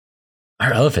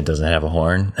Our elephant doesn't have a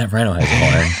horn. That rhino has a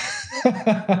horn.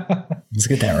 Let's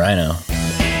get that rhino.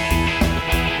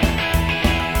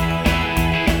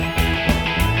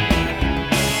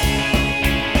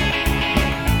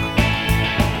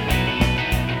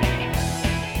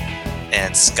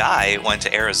 And Sky went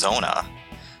to Arizona.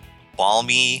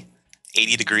 Balmy,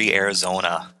 80-degree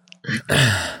Arizona.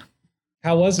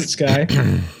 How was it, Sky?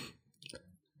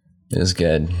 It was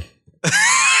good.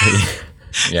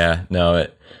 Yeah, no,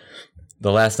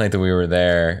 the last night that we were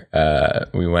there,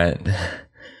 we went,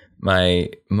 my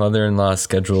mother-in-law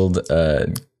scheduled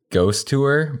a ghost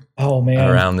tour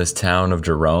around this town of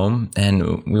Jerome,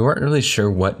 and we weren't really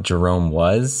sure what Jerome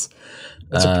was.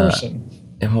 It's a person.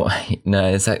 No,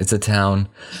 it's a town,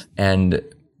 and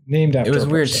named after. It was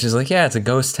weird. She's like, yeah, it's a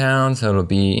ghost town, so it'll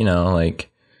be, you know,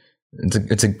 like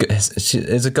it's a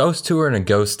ghost tour in a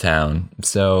ghost town.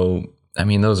 So I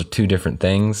mean, those are two different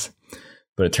things.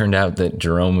 But it turned out that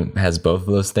Jerome has both of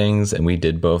those things, and we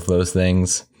did both those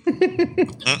things.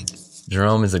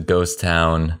 Jerome is a ghost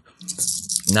town,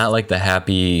 not like the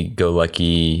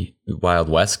happy-go-lucky Wild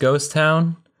West ghost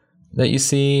town that you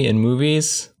see in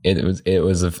movies. It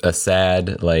was a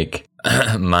sad, like,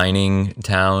 mining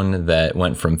town that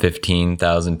went from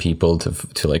 15,000 people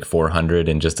to like 400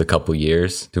 in just a couple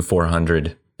years, to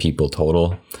 400 people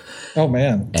total. Oh,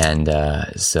 man. And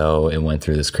so it went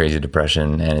through this crazy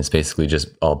depression, and it's basically just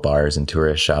all bars and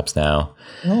tourist shops now.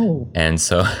 Oh. And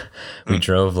so we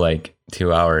drove like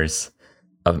 2 hours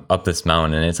up this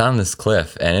mountain, and it's on this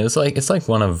cliff, and it's like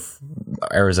one of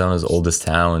Arizona's oldest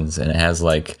towns, and it has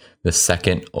like the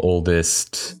second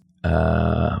oldest,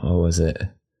 what was it?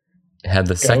 It had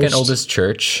the second oldest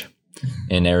church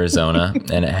in Arizona,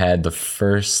 and it had the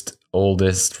first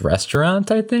oldest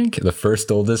restaurant, I think. The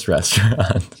first oldest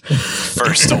restaurant.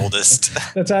 First oldest.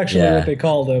 That's actually what they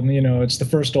call them. You know, it's the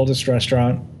first oldest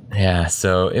restaurant. Yeah,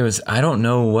 so it was, I don't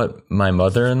know what my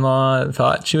mother-in-law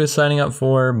thought she was signing up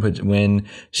for, but when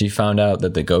she found out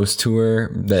that the ghost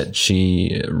tour that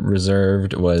she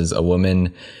reserved was a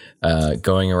woman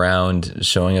going around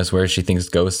showing us where she thinks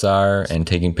ghosts are and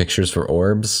taking pictures for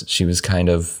orbs, she was kind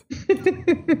of,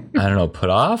 I don't know,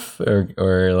 put off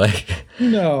or like,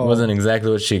 no, wasn't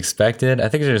exactly what she expected. I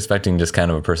think she was expecting just kind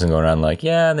of a person going around like,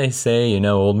 yeah, they say, you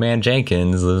know, old man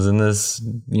Jenkins lives in this,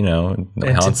 you know,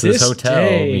 haunts this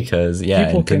hotel because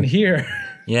people can hear.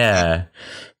 Yeah.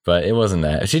 But it wasn't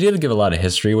that. She did give a lot of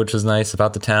history, which was nice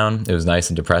about the town. It was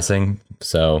nice and depressing.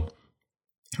 So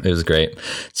it was great.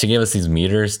 She gave us these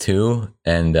meters too,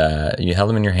 and you held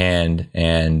them in your hand,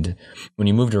 and when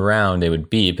you moved around, they would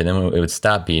beep, and then it would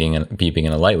stop beeping,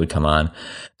 and a light would come on,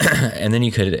 and then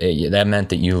you could. That meant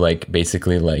that you like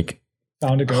basically like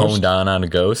found a ghost, honed on a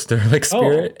ghost or like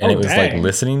spirit, and it was like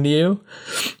listening to you,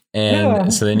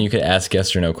 and so then you could ask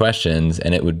yes or no questions,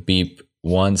 and it would beep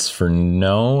once for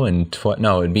no, and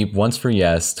it'd beep once for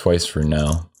yes, twice for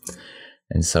no.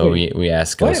 And so we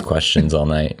asked those questions all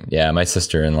night. Yeah, my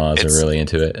sister-in-laws are really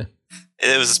into it.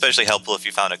 It was especially helpful if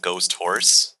you found a ghost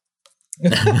horse.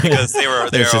 Because they were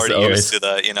already used to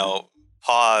the, you know,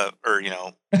 paw or, you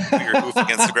know, your hoof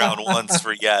against the ground once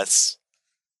for yes.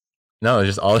 No,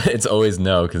 it's always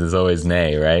no, because it's always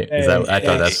nay, right? I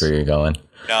thought that's where you're going.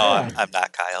 No, I'm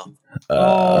not Kyle.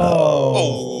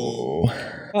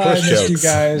 I missed you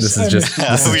guys. This is just a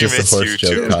horse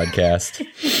joke podcast.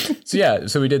 So yeah,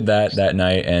 so we did that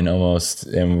night, and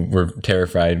we're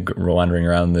terrified wandering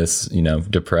around this, you know,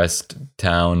 depressed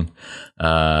town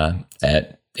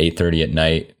at 8:30 at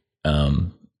night,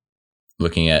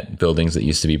 looking at buildings that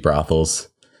used to be brothels.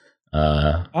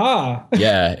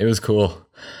 Yeah, it was cool.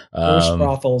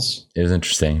 Brothels. It was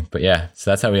interesting, but yeah,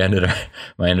 so that's how we ended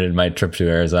my trip to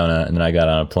Arizona, and then I got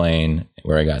on a plane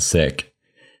where I got sick,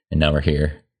 and now we're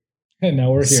here.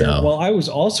 So. Well, I was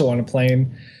also on a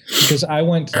plane because I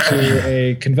went to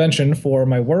a convention for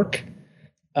my work.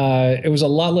 It was a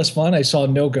lot less fun. I saw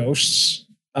no ghosts,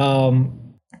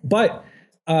 but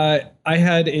I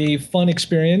had a fun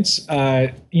experience.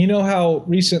 You know how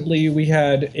recently we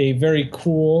had a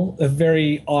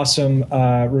very awesome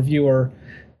reviewer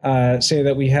say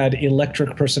that we had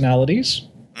electric personalities.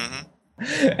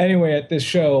 Mm-hmm. Anyway, at this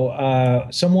show,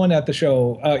 someone at the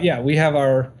show, we have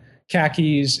our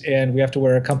khakis and we have to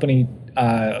wear a company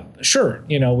shirt.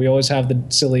 You know, we always have the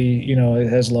silly, you know, it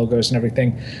has logos and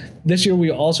everything. This year we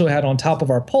also had on top of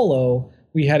our polo,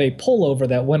 we had a pullover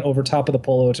that went over top of the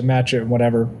polo to match it and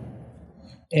whatever.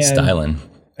 And styling.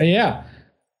 Yeah.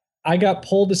 I got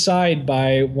pulled aside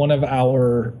by one of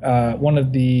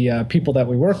the people that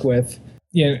we work with.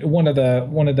 You know, one of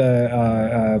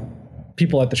the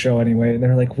people at the show anyway. And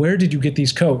they're like, "Where did you get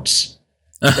these coats?"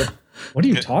 Like, what are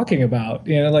you talking about?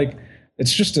 You know, like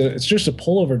It's just a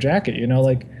pullover jacket, you know,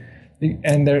 like,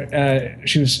 and there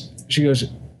she goes,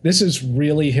 this is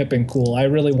really hip and cool. I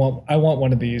want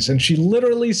one of these. And she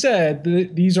literally said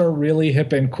these are really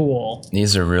hip and cool.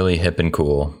 These are really hip and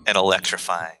cool and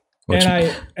electrifying.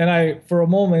 And I for a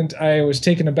moment I was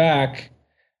taken aback.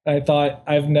 I thought,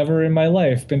 I've never in my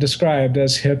life been described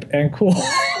as hip and cool.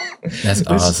 That's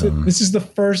awesome. This is the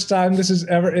first time this is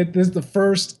the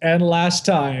first and last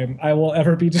time I will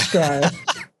ever be described.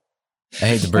 I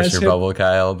hate to burst your bubble,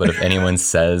 Kyle, but if anyone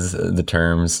says the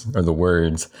terms or the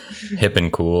words hip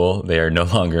and cool, they are no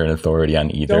longer an authority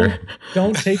on either.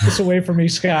 Don't take this away from me,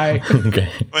 Sky. Okay.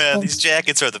 Well, these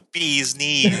jackets are the bee's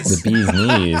knees. The bee's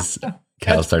knees.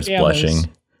 Kyle starts blushing.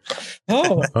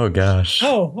 Oh gosh.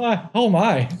 Oh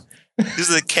my.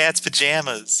 These are the cat's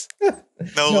pajamas.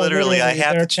 No, literally, I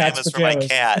have pajamas for my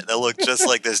cat that look just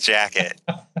like this jacket.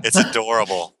 It's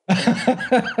adorable.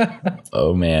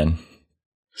 Oh man.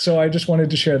 So I just wanted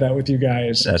to share that with you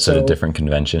guys. That's at a different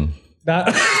convention.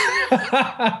 Not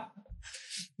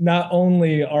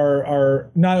only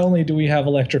do we have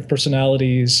electric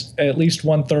personalities, at least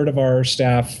 1/3 of our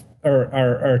staff or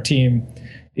our team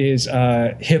is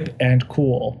hip and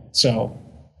cool. So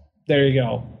there you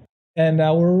go. And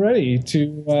now we're ready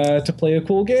to play a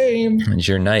cool game. It's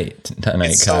your night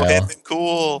tonight, it's Kyle. So hip and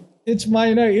cool. It's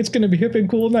my night. It's going to be hip and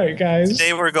cool night, guys.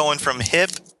 Today we're going from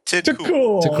hip to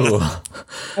cool. To cool.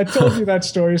 I told you that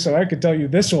story, so I could tell you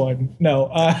this one. No.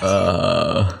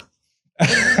 All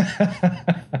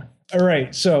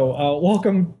right. So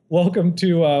welcome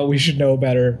to We Should Know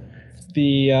Better,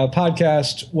 the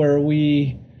podcast where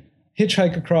we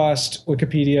hitchhike across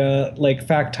Wikipedia like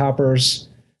fact hoppers,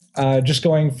 just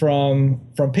going from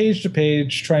page to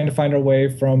page, trying to find our way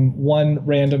from one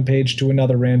random page to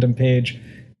another random page,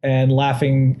 and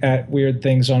laughing at weird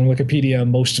things on Wikipedia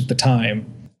most of the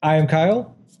time. I am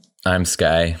Kyle. I'm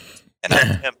Sky. And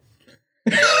I'm Tim.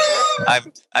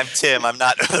 I'm Tim. I'm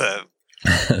not.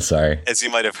 Sorry. As you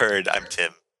might have heard, I'm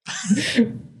Tim.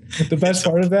 The best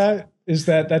part of that is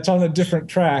that that's on a different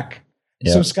track.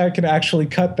 Yep. So Sky can actually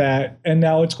cut that, and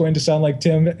now it's going to sound like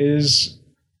Tim is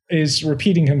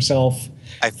repeating himself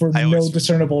for no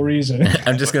discernible reason.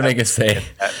 I'm just gonna make it say,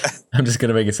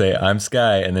 I'm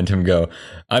Sky, and then Tim go,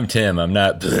 I'm Tim. I'm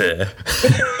not.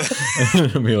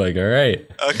 And I'll be like, all right.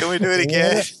 Oh, can we do it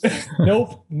again?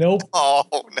 Nope.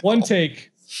 Oh, no. One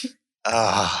take.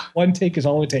 One take is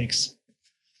all it takes.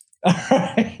 All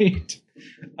right.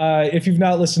 If you've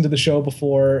not listened to the show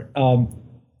before,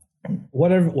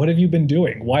 what have you been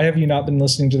doing? Why have you not been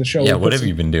listening to the show? Yeah, what have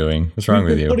you been doing? What's wrong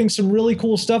with you? Putting some really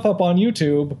cool stuff up on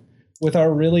YouTube with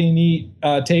our really neat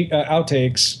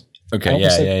outtakes. Okay,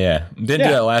 yeah. Didn't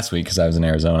do that last week because I was in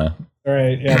Arizona. All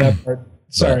right, yeah, that part.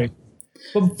 Sorry.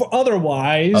 But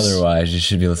otherwise, you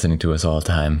should be listening to us all the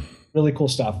time. Really cool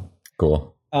stuff.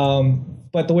 Cool.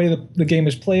 But the way the game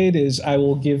is played is I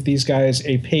will give these guys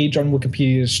a page on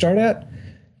Wikipedia to start at.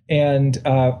 And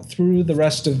through the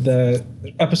rest of the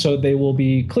episode, they will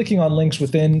be clicking on links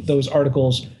within those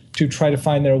articles to try to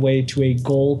find their way to a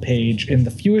goal page in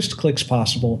the fewest clicks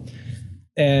possible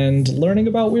and learning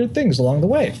about weird things along the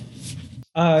way.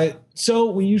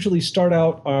 So we usually start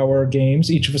out our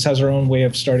games. Each of us has our own way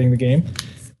of starting the game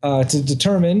to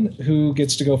determine who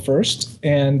gets to go first.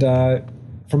 And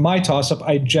for my toss-up,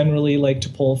 I generally like to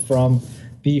pull from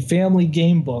the Family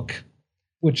Game Book,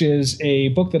 which is a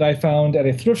book that I found at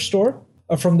a thrift store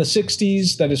from the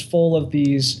 60s that is full of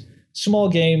these small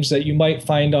games that you might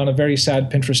find on a very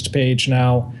sad Pinterest page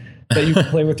now that you can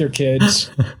play with your kids.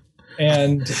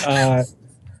 And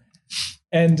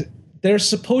they're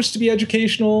supposed to be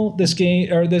educational. This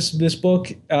game or this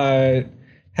book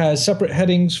has separate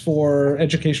headings for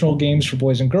educational games for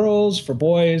boys and girls, for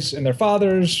boys and their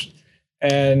fathers,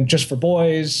 and just for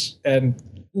boys. And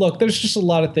look, there's just a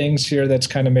lot of things here that's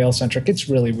kind of male-centric. It's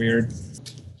really weird.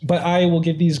 But I will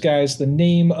give these guys the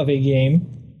name of a game,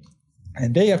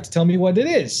 and they have to tell me what it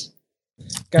is.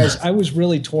 Guys, I was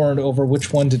really torn over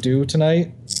which one to do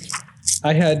tonight.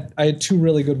 I had two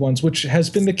really good ones, which has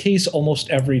been the case almost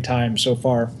every time so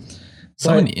far.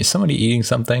 Is somebody eating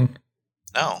something?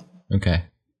 No. Okay.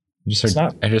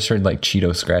 I just heard like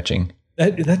Cheeto scratching.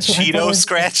 That's what Cheeto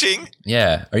scratching?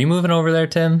 Yeah. Are you moving over there,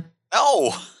 Tim?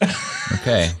 No.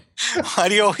 Okay. Why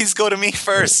do you always go to me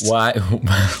first? Why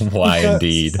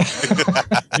indeed?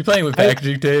 You playing with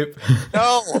packaging tape?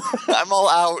 No, I'm all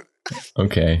out.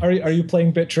 Okay. Are you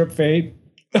playing Bit Trip Fate?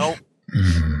 Nope.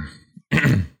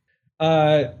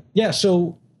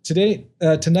 So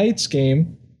tonight's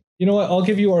game, you know what? I'll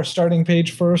give you our starting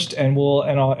page first, and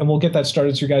we'll get that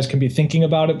started so you guys can be thinking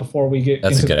about it before we get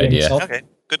into the game itself. Okay,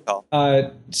 Good call.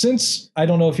 Since I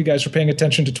don't know if you guys were paying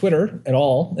attention to Twitter at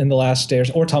all in the last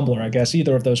days, or Tumblr, I guess.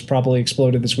 Either of those probably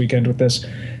exploded this weekend with this.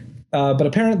 But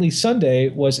apparently Sunday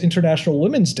was International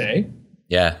Women's Day.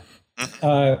 Yeah.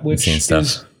 Which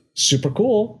is super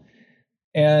cool.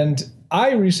 And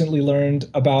I recently learned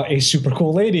about a super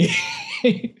cool lady.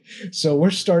 So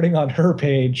we're starting on her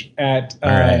page at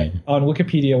on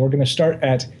Wikipedia. We're going to start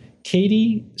at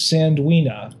Katie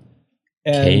Sandwina.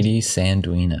 And Katie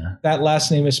Sandwina. That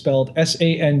last name is spelled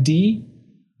Sandwina,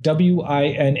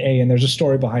 and there's a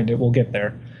story behind it. We'll get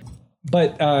there.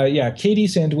 But Katie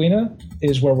Sandwina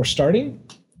is where we're starting.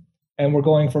 And we're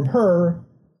going from her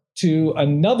to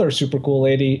another super cool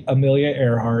lady, Amelia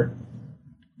Earhart.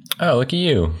 Oh, look at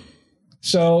you.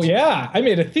 So, yeah, I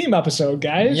made a theme episode,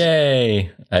 guys.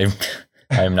 Yay.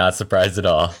 I'm not surprised at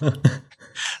all.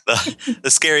 The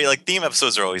scary, theme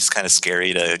episodes are always kind of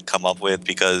scary to come up with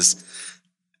because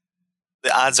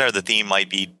the odds are the theme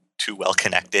might be too well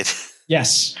connected.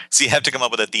 Yes. So you have to come up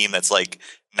with a theme that's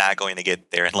not going to get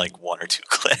there in 1 or 2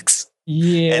 clicks.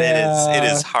 Yeah. And it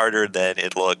is harder than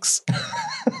it looks.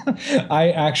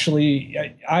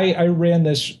 I ran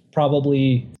this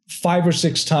probably 5 or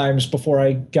 6 times before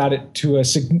I got it to a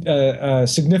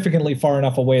significantly far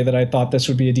enough away that I thought this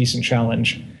would be a decent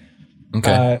challenge.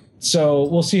 Okay. So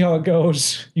we'll see how it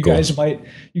goes. You guys might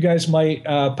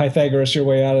Pythagoras your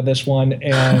way out of this one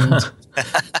and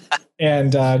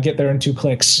and get there in 2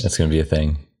 clicks. That's going to be a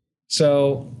thing.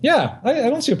 So yeah, I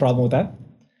don't see a problem with that.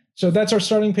 So that's our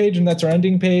starting page and that's our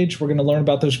ending page. We're going to learn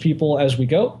about those people as we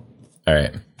go. All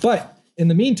right. But in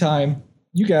the meantime,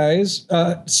 you guys,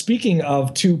 speaking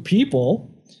of 2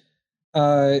 people,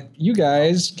 you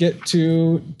guys get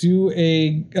to do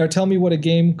tell me what a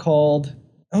game called.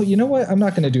 Oh, you know what? I'm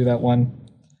not going to do that one.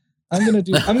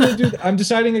 I'm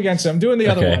deciding against it. I'm doing the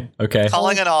other one. Okay.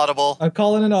 Calling an audible. I'm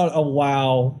calling an audible. Oh,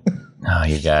 wow. Oh,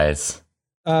 you guys.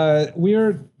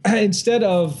 We're instead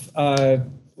of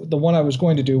the one I was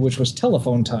going to do, which was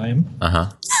telephone time.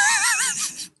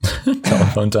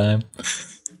 Telephone time.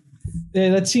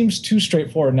 Yeah, that seems too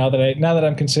straightforward now that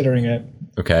I'm considering it.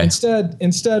 Okay.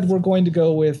 Instead, we're going to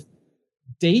go with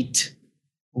date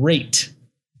rate.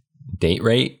 Date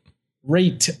rate?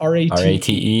 Rate, R-A-T-E.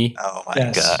 R-A-T-E? Oh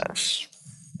my gosh.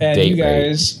 And date you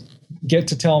guys get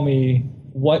to tell me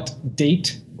what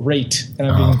date rate. And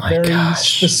I'm being very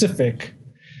specific,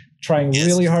 trying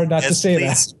really hard not to say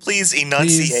that. Please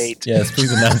enunciate.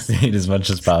 Please enunciate as much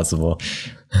as possible.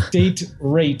 Date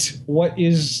rate. What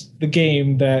is the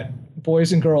game that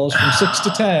boys and girls from 6 to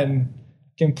 10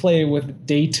 can play with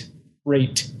date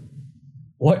rate?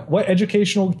 What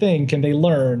educational thing can they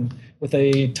learn with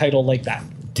a title like that?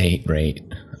 Date rate.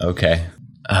 Okay.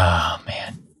 Oh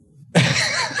man.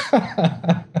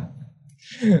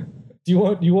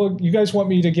 Do you guys want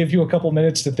me to give you a couple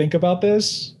minutes to think about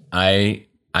this? I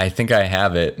think I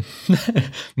have it.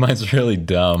 Mine's really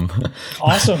dumb.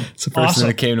 Awesome. It's the first thing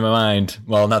that came to my mind.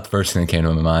 Well, not the first thing that came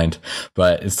to my mind,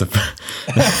 but it's the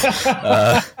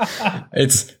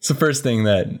it's the first thing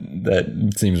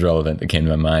that seems relevant that came to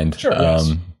my mind. Sure.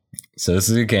 Yes. So this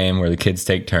is a game where the kids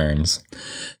take turns.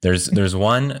 There's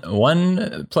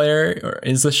one player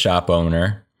is the shop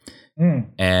owner.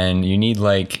 And you need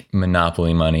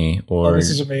Monopoly money or this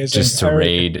is amazing. Just to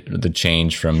raid the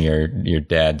change from your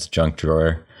dad's junk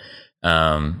drawer.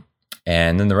 And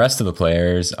then the rest of the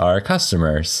players are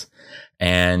customers.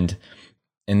 And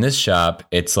in this shop,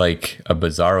 it's like a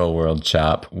Bizarro World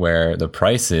shop where the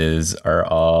prices are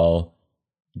all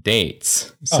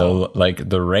dates. So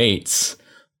the rates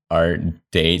are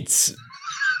dates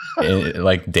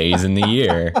days in the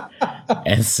year.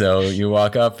 And so you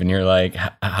walk up and you're like,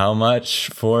 how much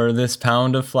for this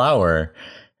pound of flour?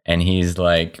 And he's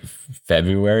like,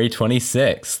 February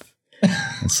 26th.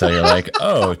 And so you're like,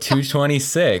 oh,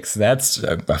 $2.26. That's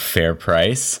a fair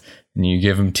price. And you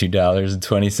give him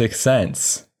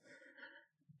 $2.26.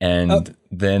 And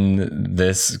then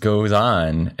this goes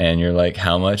on and you're like,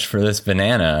 how much for this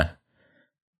banana?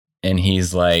 And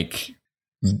he's like,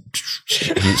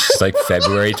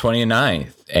 February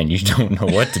 29th, and you don't know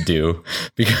what to do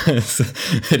because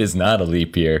it is not a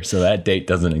leap year, so that date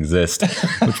doesn't exist,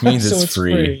 which means so it's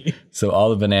free. So all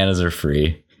the bananas are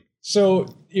free. So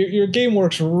your game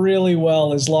works really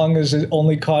well as long as it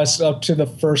only costs up to the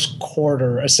first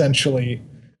quarter, essentially,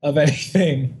 of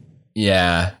anything.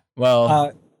 Yeah.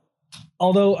 Well,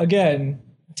 although again,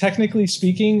 technically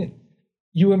speaking,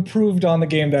 you improved on the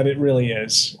game that it really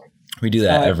is. We do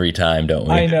that every time, don't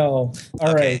we? I know.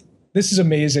 All right. This is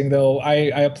amazing, though. I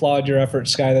applaud your effort,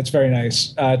 Sky. That's very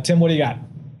nice. Tim, what do you got?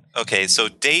 Okay, so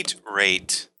Date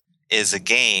Rate is a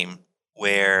game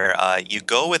where you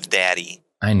go with Daddy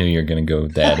I knew you were going to go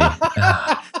with Daddy.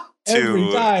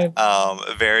 To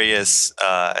various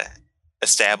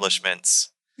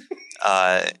establishments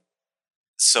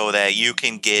so that you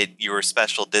can get your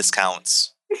special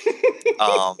discounts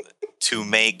to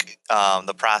make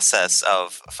the process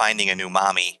of finding a new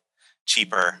mommy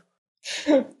cheaper.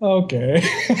 Okay.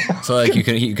 So like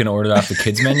you can order off the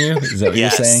kids menu? Is that what you're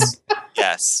saying?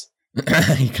 Yes.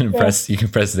 you can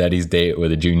press Daddy's date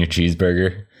with a junior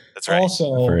cheeseburger. That's right.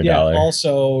 Also, for $1.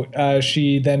 Also,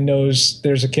 she then knows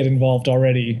there's a kid involved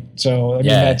already. So I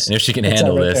mean, and if she can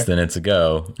handle this, then it's a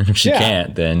go. If she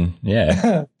can't, then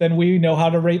then we know how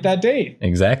to rate that date.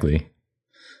 Exactly.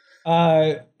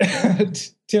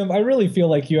 Tim, I really feel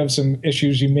like you have some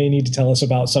issues you may need to tell us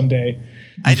about someday.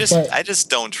 I just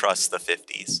don't trust the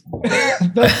 50s.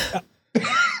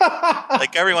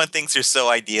 Like everyone thinks you're so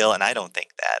ideal, and I don't think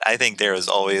that. I think there is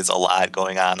always a lot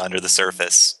going on under the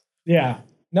surface. Yeah.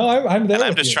 No, I'm there. And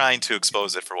I'm just trying to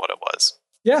expose it for what it was.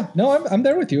 Yeah. No, I'm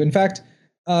there with you. In fact,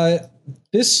 several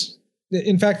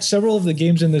of the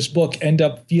games in this book end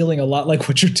up feeling a lot like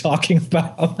what you're talking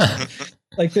about.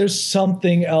 Like there's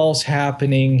something else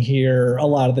happening here a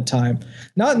lot of the time.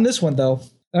 Not in this one though.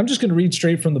 I'm just going to read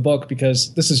straight from the book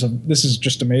because this is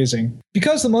just amazing.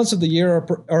 Because the months of the year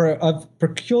are of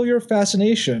peculiar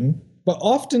fascination, but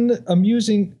often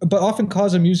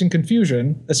cause amusing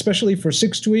confusion, especially for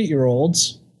 6 to 8 year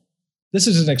olds. This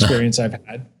is an experience I've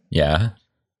had. Yeah.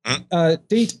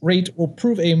 Date rate will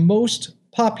prove a most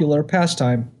popular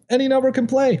pastime. Any number can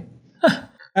play.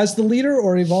 As the leader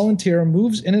or a volunteer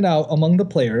moves in and out among the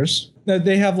players,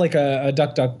 they have like a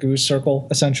duck, duck, goose circle,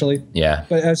 essentially. Yeah.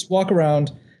 But as walk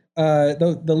around,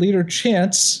 the leader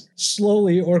chants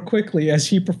slowly or quickly as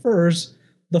he prefers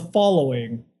the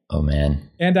following. Oh,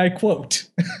 man. And I quote,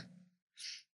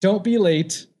 "Don't be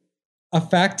late. A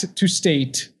fact to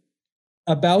state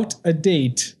about a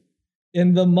date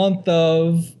in the month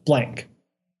of blank."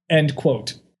 End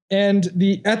quote. And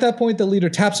at that point, the leader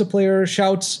taps a player,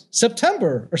 shouts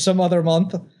September or some other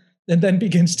month, and then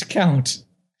begins to count.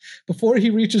 Before he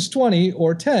reaches 20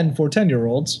 or 10 for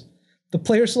 10-year-olds, the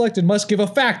player selected must give a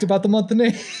fact about the month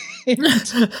named.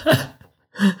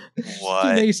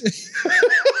 What?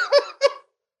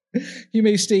 He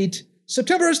may state,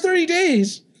 September is 30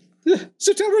 days.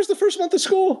 September is the first month of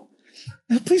school.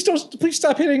 Please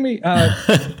stop hitting me.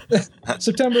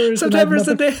 September is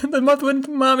the month when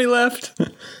mommy left.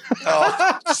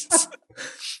 Oh.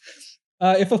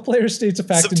 If a player states a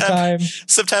fact in time.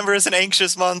 September is an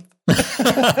anxious month.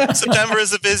 September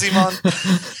is a busy month.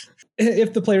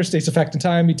 If the player states a fact in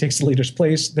time, he takes the leader's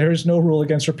place. There is no rule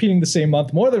against repeating the same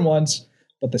month more than once,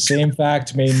 but the same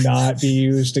fact may not be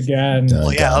used again.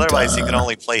 Well, yeah, otherwise you can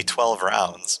only play 12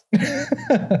 rounds.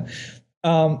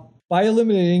 By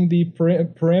eliminating the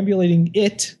perambulating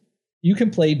it, you can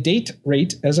play Date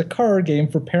Rate as a card game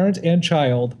for parent and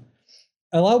child.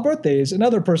 Allow birthdays and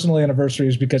other personal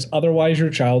anniversaries because otherwise your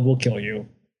child will kill you.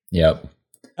 Yep.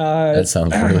 That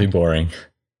sounds really boring.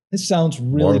 It sounds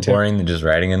really more boring than just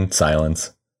writing in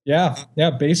silence. Yeah,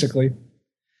 basically.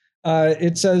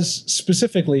 It says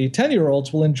specifically,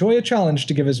 10-year-olds will enjoy a challenge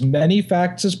to give as many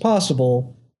facts as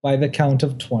possible by the count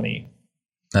of 20.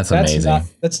 That's amazing.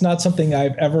 That's not something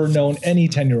I've ever known any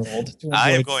 10-year-old to enjoy.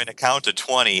 I am going to count to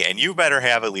 20, and you better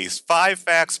have at least 5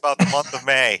 facts about the month of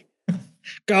May.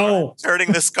 Go.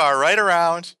 Turning this car right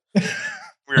around.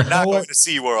 We're not going to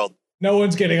SeaWorld. No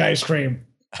one's getting ice cream.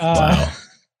 Wow.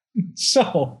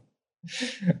 So,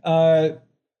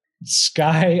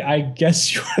 Sky, I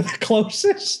guess you are the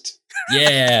closest.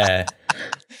 Yeah.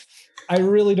 I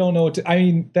really don't know what to. I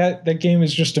mean, that game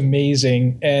is just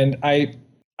amazing, and I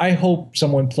hope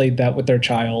someone played that with their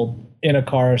child in a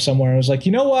car somewhere. I was like,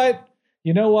 you know what?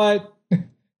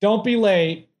 Don't be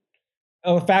late.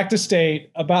 A fact to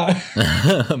state about.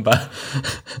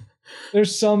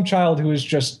 There's some child who is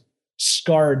just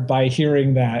scarred by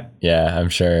hearing that. Yeah, I'm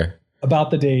sure.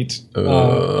 About the date in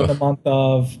the month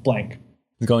of blank.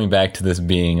 Going back to this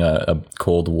being a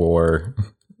Cold War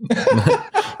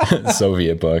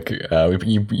Soviet book,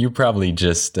 you probably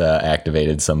just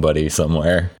activated somebody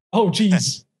somewhere. Oh,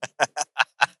 geez.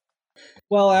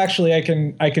 Well, actually, I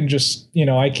can just,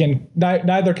 I can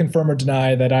neither confirm or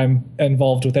deny that I'm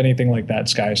involved with anything like that,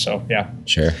 Sky. So, yeah.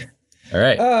 Sure. All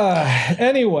right.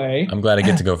 Anyway. I'm glad I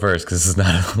get to go first because this is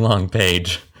not a long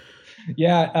page.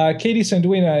 Yeah. Katie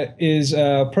Sanduina is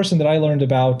a person that I learned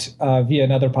about via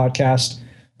another podcast,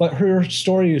 but her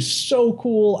story is so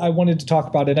cool. I wanted to talk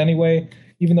about it anyway,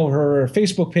 even though her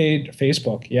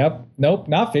Facebook. Yep. Nope,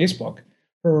 not Facebook.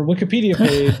 Her Wikipedia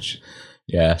page.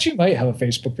 Yeah. She might have a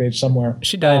Facebook page somewhere.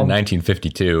 She died in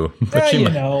 1952. But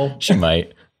she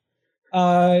might.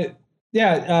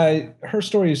 Her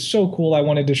story is so cool. I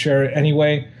wanted to share it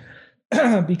anyway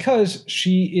because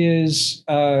she is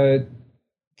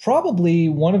probably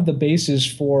one of the bases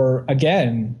for,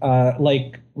 again,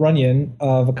 like Runyon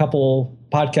of a couple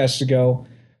podcasts ago,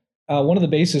 one of the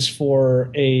bases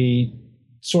for a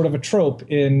sort of a trope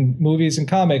in movies and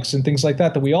comics and things like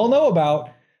that we all know about,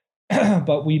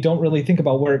 but we don't really think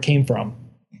about where it came from.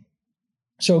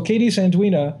 So Katie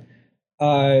Sanduina,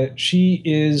 she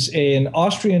is an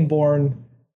Austrian-born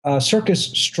circus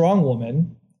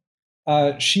strongwoman.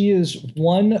 She is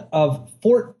one of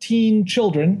 14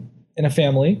 children in a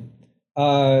family.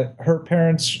 Her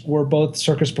parents were both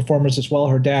circus performers as well.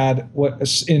 Her dad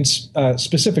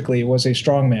specifically was a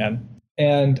strongman.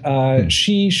 And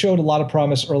she showed a lot of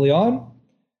promise early on.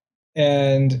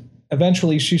 And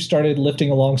eventually she started lifting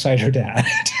alongside her dad.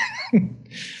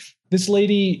 This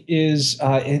lady is,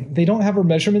 they don't have her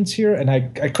measurements here, and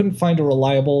I couldn't find a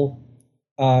reliable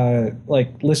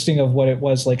listing of what it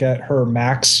was like at her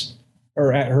max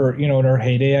or at her, in her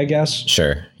heyday, I guess.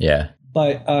 Sure, yeah.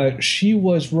 But she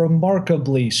was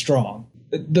remarkably strong.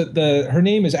 Her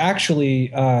name is actually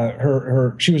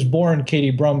she was born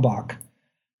Katie Brumbach,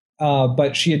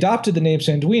 but she adopted the name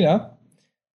Sanduina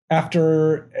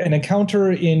after an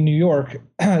encounter in New York.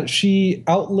 She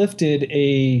outlifted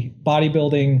a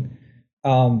bodybuilding.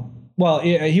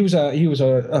 He was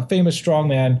a famous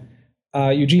strongman,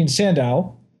 Eugene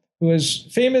Sandow, who was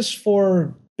famous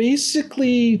for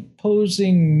basically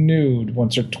posing nude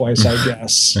once or twice, I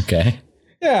guess. Okay.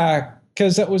 Yeah,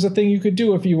 because that was a thing you could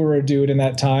do if you were a dude in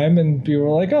that time, and people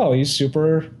were like, "Oh, he's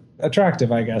super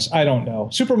attractive," I guess. I don't know.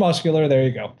 Super muscular. There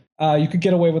you go. You could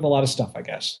get away with a lot of stuff, I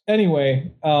guess.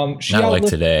 Anyway, she not like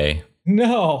today.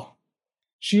 No,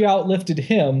 she outlifted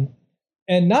him,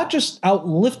 and not just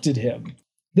outlifted him.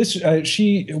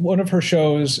 One of her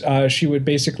shows, she would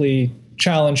basically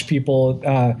challenge people.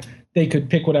 They could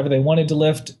pick whatever they wanted to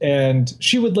lift, and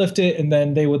she would lift it, and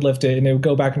then they would lift it, and it would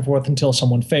go back and forth until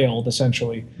someone failed,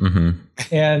 essentially. Mm-hmm.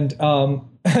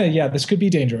 And this could be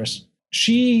dangerous.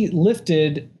 She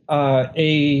lifted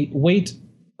a weight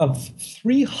of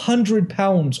 300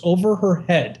 pounds over her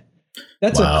head.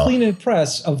 That's a clean and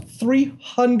press of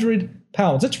 300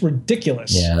 pounds. That's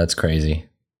ridiculous. Yeah, that's crazy.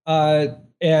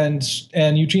 And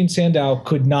Eugene Sandow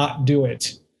could not do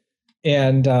it.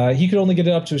 And he could only get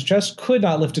it up to his chest, could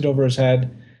not lift it over his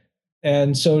head.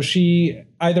 And so she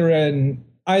either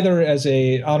as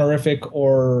a honorific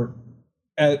or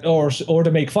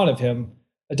to make fun of him,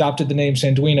 adopted the name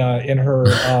Sanduina in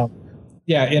her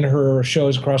in her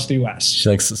shows across the U.S.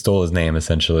 She stole his name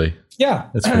essentially. Yeah,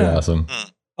 that's pretty awesome.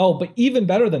 Oh, but even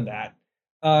better than that,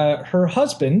 her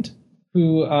husband,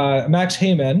 who Max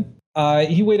Heyman,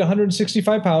 he weighed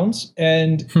 165 pounds,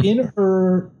 and in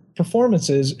her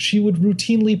performances, she would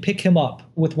routinely pick him up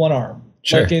with one arm.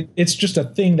 Sure. Like it's just a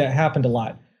thing that happened a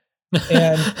lot.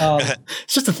 And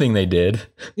it's just a thing they did.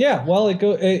 Yeah, well,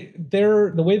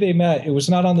 the way they met, it was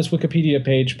not on this Wikipedia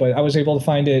page, but I was able to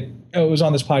find it. It was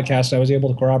on this podcast. I was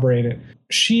able to corroborate it.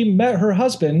 She met her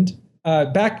husband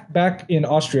back in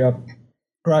Austria,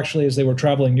 or actually as they were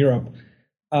traveling Europe.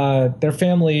 Their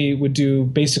family would do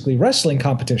basically wrestling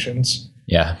competitions.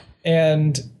 Yeah.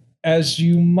 And as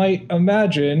you might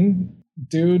imagine,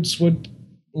 dudes would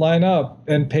line up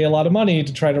and pay a lot of money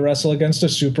to try to wrestle against a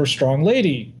super strong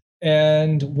lady.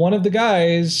 And one of the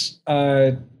guys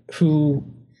who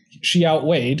she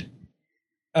outweighed,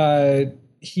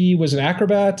 he was an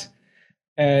acrobat,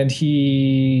 and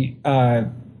he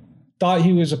thought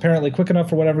he was apparently quick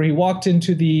enough or whatever. He walked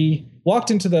into the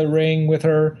ring with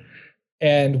her,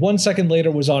 and 1 second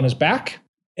later was on his back.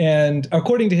 And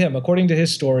according to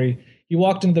his story, he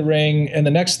walked into the ring, and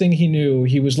the next thing he knew,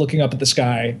 he was looking up at the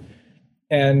sky,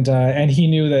 and he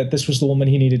knew that this was the woman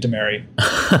he needed to marry.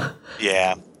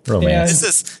 Yeah. Romance.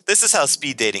 This is how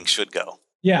speed dating should go.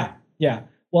 Yeah.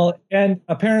 Well, and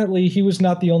apparently he was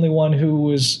not the only one who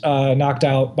was knocked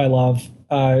out by love.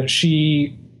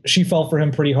 She fell for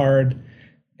him pretty hard,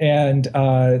 and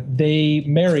they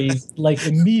married like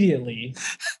immediately.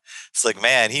 It's like,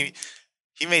 man, he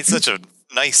made such a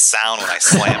nice sound when I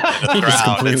slammed him into the ground. Just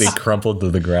completely crumpled to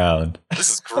the ground.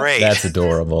 This is great. That's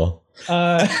adorable.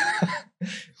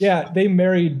 Yeah, they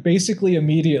married basically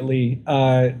immediately,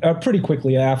 pretty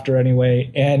quickly after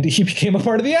anyway, and he became a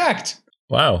part of the act.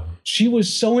 Wow. She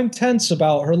was so intense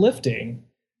about her lifting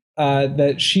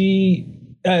that she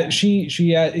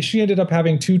ended up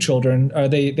having two children.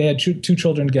 They had two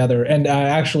children together, and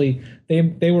actually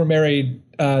they were married.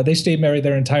 They stayed married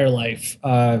their entire life.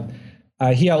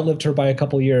 He outlived her by a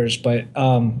couple years, but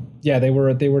they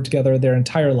were together their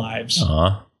entire lives.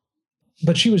 Uh-huh.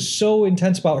 But she was so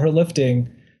intense about her lifting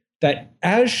that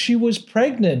as she was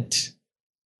pregnant,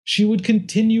 she would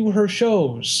continue her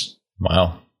shows.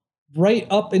 Wow. Right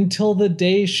up until the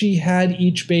day she had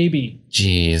each baby.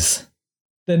 Jeez.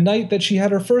 The night that she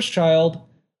had her first child,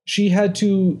 she had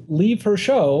to leave her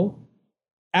show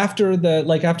after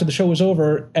the show was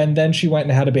over, and then she went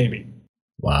and had a baby.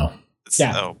 Wow.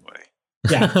 Yeah. Oh boy.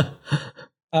 Yeah.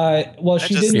 Well,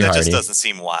 that just doesn't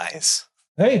seem wise.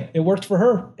 Hey, it worked for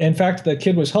her. In fact, the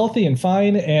kid was healthy and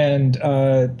fine. And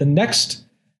the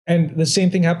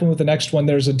same thing happened with the next one.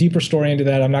 There's a deeper story into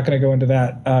that. I'm not going to go into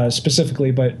that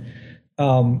specifically, but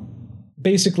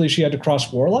basically she had to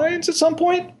cross war lines at some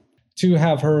point to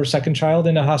have her second child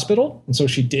in a hospital. And so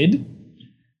she did.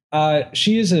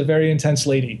 She is a very intense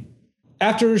lady.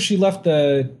 After she left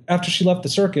the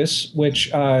circus,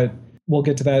 which we'll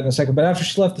get to that in a second, but after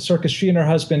she left the circus, she and her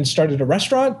husband started a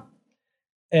restaurant.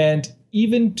 And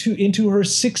even into her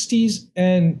 60s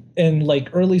and like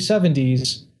early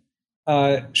 70s,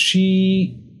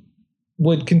 she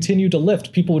would continue to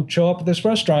lift. People would show up at this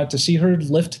restaurant to see her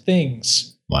lift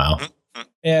things. Wow.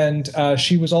 And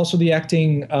she was also the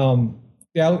acting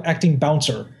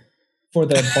bouncer for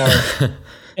the bar.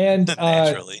 And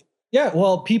naturally. Yeah,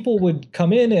 well, people would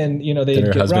come in and,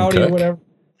 they'd get rowdy or whatever.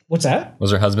 What's that?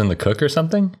 Was her husband the cook or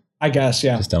something? I guess,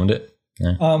 yeah. Just owned it.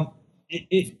 Yeah.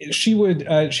 She would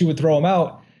throw them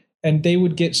out, and they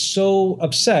would get so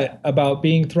upset about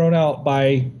being thrown out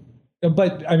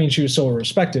but I mean, she was so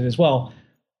respected as well,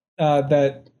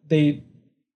 that they,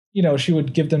 she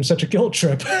would give them such a guilt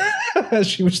trip as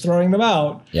she was throwing them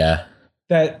out. Yeah.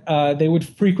 That they would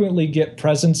frequently get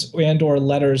presents and or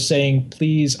letters saying,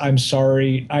 please, I'm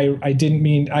sorry. I didn't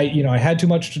mean, I had too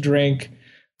much to drink.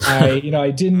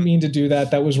 I didn't mean to do that.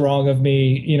 That was wrong of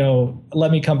me. Let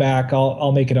me come back.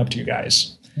 I'll make it up to you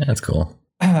guys. Yeah, that's cool.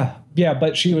 Yeah,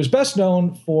 but she was best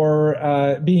known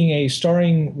for being a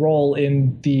starring role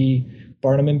in the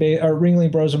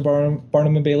Ringling Bros and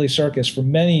Barnum and Bailey Circus for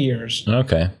many years.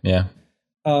 Okay, yeah.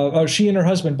 She and her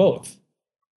husband both,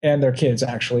 and their kids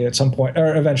actually at some point,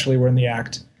 or eventually were in the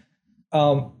act,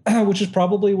 which is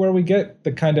probably where we get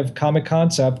the kind of comic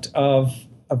concept of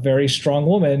a very strong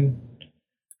woman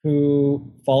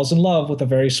who falls in love with a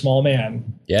very small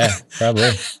man. Yeah, probably.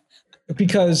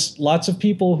 Because lots of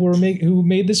people who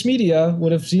made this media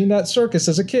would have seen that circus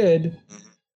as a kid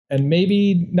and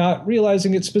maybe not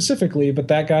realizing it specifically, but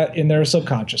that got in their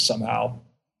subconscious somehow.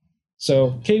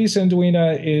 So Katie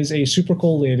Sanduina is a super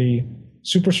cool lady,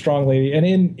 super strong lady. And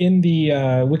in the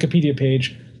Wikipedia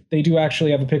page, they do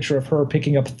actually have a picture of her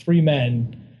picking up 3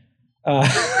 men.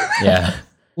 Yeah.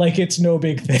 Like it's no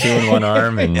big thing. 2 in one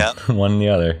arm and one in the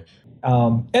other.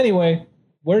 Anyway,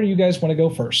 where do you guys want to go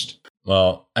first?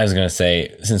 Well, I was going to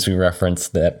say, since we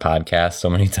referenced that podcast so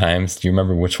many times, do you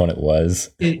remember which one it was?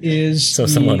 It is. So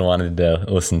someone wanted to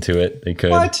listen to it. They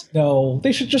could. What? No,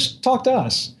 they should just talk to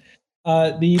us.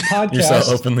 The podcast.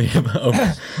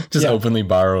 You're so openly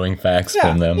borrowing facts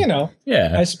from them.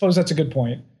 Yeah. I suppose that's a good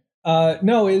point.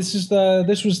 No,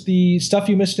 this was the Stuff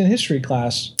You Missed in History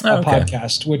Class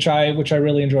podcast, which I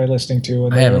really enjoy listening to.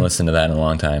 And I haven't listened to that in a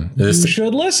long time. You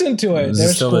should listen to it.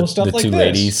 There's cool stuff like this. The 2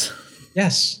 ladies.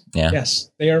 Yes. Yeah.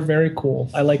 Yes. They are very cool.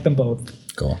 I like them both.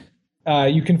 Cool.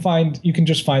 You can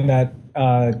just find that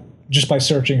just by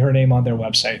searching her name on their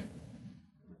website.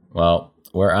 Well,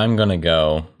 where I'm going to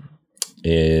go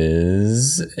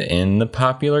is in the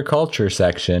popular culture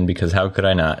section, because how could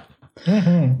I not?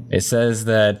 Mm-hmm. It says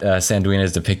that Sanduina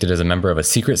is depicted as a member of a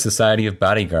secret society of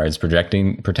bodyguards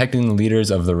protecting the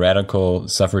leaders of the radical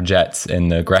suffragettes in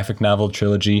the graphic novel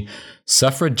trilogy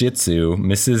Suffragitsu,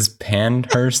 Mrs.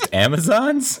 Panhurst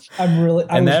Amazons.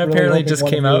 And that apparently just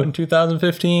came out in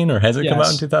 2015, or has it come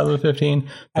out in 2015?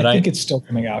 But I think it's still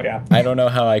coming out, yeah. I don't know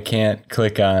how I can't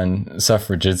click on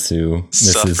Suffragitsu,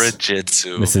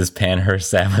 Mrs.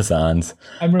 Panhurst Amazons.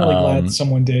 I'm really glad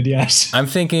someone did, yes. I'm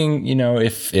thinking,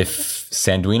 if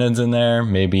Sanduina's in there,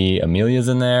 maybe Amelia's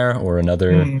in there, or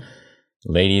another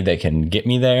lady that can get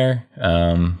me there.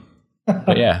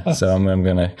 But yeah, so I'm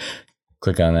going to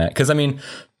click on that. Because, I mean,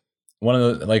 one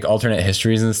of the like alternate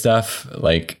histories and stuff,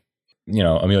 like,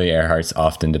 Amelia Earhart's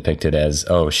often depicted as,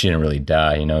 oh, she didn't really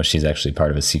die. She's actually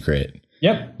part of a secret,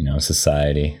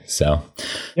 society. So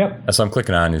that's what I'm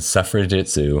clicking on is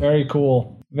Suffragitsu. Very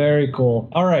cool. Very cool.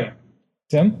 All right.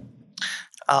 Tim?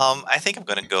 I think I'm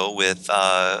going to go with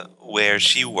where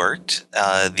she worked,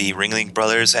 the Ringling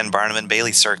Brothers and Barnum and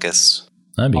Bailey Circus.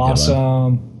 That'd be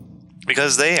awesome.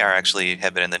 Because they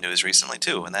have been in the news recently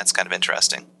too, and that's kind of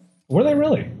interesting. Were they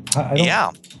really? Yeah.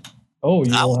 Oh,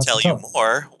 I'll tell you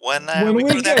more when we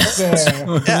get there.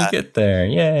 When we get there,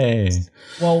 yay!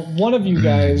 Well, one of you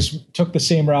guys took the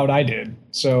same route I did,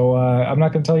 so I'm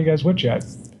not going to tell you guys which yet.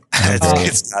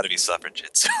 It's got to be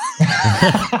suffragettes.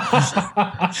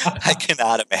 I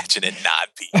cannot imagine it not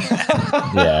being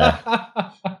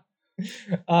that.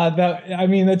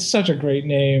 Yeah. That's such a great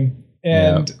name,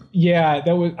 and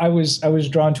I was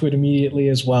drawn to it immediately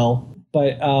as well.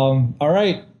 But all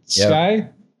right, Sky.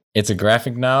 It's a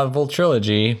graphic novel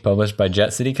trilogy published by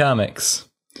Jet City Comics.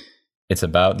 It's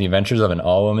about the adventures of an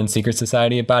all-woman secret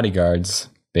society of bodyguards,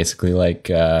 basically like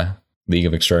League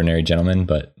of Extraordinary Gentlemen,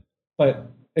 but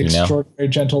extraordinary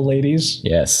gentle ladies.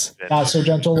 Yes. Not so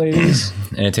gentle ladies.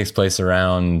 And it takes place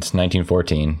around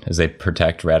 1914 as they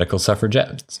protect radical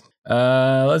suffragettes.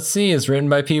 Let's see. It's written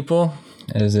by people,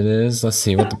 as it is. Let's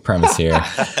see what the premise here.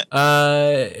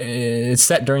 It's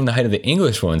set during the height of the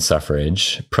English women's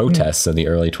suffrage protests of the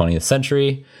early 20th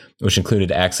century, which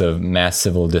included acts of mass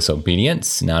civil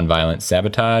disobedience, nonviolent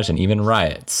sabotage, and even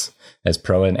riots, as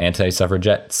pro and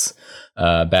anti-suffragettes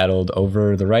battled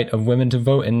over the right of women to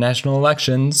vote in national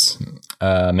elections.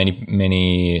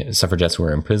 Many suffragettes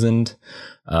were imprisoned,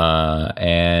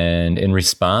 and in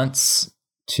response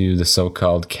to the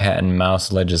so-called cat and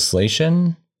mouse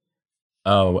legislation,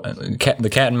 the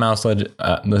Cat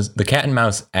and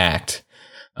Mouse Act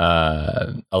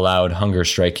allowed hunger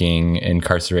striking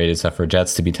incarcerated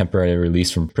suffragettes to be temporarily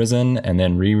released from prison and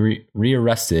then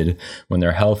rearrested when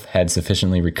their health had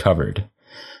sufficiently recovered.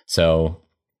 So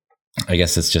I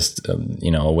guess it's just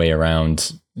a way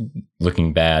around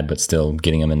looking bad but still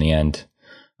getting them in the end.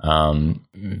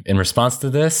 In response to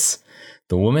this,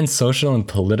 the Women's Social and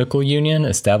Political Union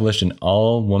established an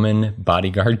all-woman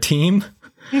bodyguard team.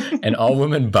 An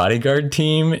all-woman bodyguard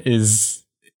team is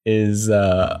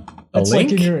a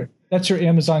link. Like that's your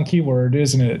Amazon keyword,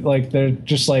 isn't it? Like they're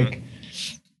just like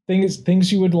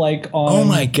things you would like on. Oh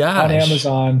my gosh. On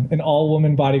Amazon, an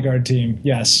all-woman bodyguard team.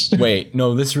 Yes. Wait,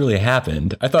 no, this really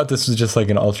happened. I thought this was just like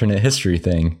an alternate history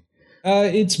thing.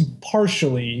 It's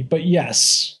partially, but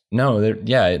yes. No,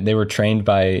 they were trained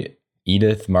by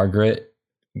Edith Margaret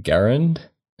Garand,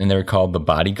 and they were called the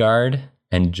Bodyguard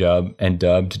and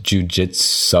dubbed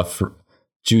Jujitsu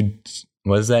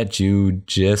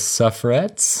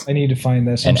suffragettes. I need to find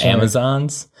this. And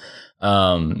Amazons.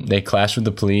 They clashed with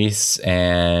the police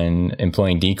and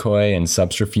employing decoy and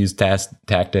subterfuge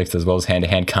tactics, as well as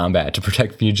hand-to-hand combat to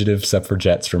protect fugitive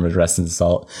suffragettes from arrest and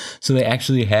assault. So they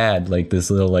actually had like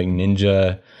this little like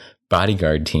ninja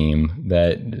bodyguard team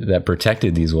that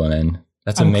protected these women.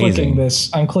 That's amazing.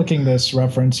 I'm clicking this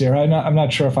reference here. I'm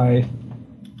not sure if I.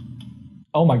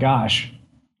 Oh my gosh.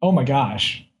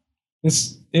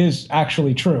 This is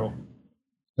actually true.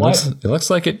 It looks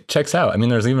like it checks out. I mean,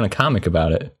 there's even a comic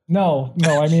about it. No.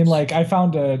 I mean, like I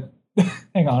found a.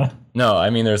 Hang on. No,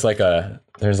 I mean, there's like a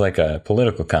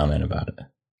political comment about it.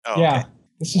 Oh, yeah, okay.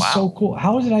 This is so cool.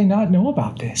 How did I not know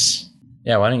about this?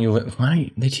 Yeah, why don't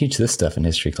they teach this stuff in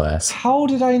history class? How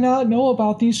did I not know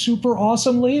about these super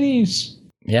awesome ladies?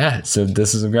 Yeah, so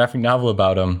this is a graphic novel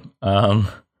about them.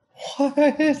 What?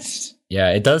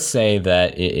 Yeah, it does say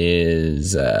that it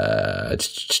is. It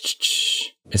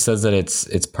says that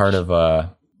it's part of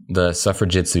the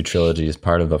Suffragitsu trilogy is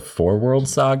part of the Four World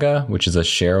Saga, which is a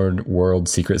shared world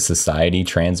secret society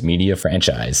transmedia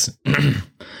franchise.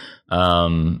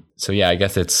 So yeah, I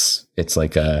guess it's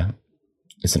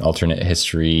an alternate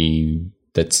history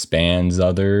that spans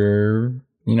other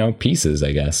pieces.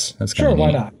 I guess that's sure.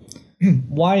 Why not?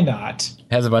 Why not?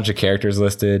 It has a bunch of characters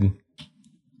listed.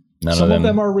 Some of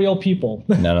them are real people.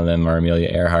 None of them are Amelia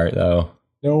Earhart, though.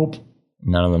 Nope.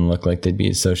 None of them look like they'd be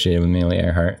associated with Amelia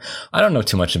Earhart. I don't know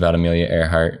too much about Amelia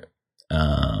Earhart.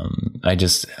 I'm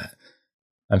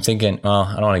thinking, well,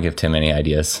 I don't want to give Tim any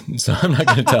ideas, so I'm not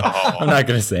going to tell. I'm not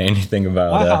going to say anything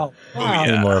about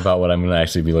more about what I'm going to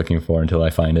actually be looking for until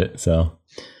I find it. So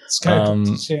it's kind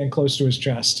of staying close to his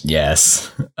chest.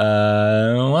 Yes.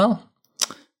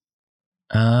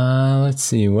 Let's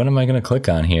see. What am I going to click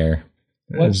on here?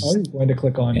 What are you going to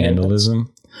click on?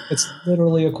 Vandalism. It's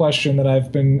literally a question that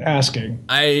I've been asking.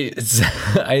 I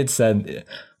had said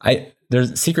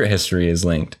there's secret history is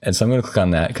linked, and so I'm going to click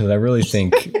on that because I really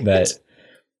think that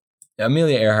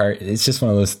Amelia Earhart, it's just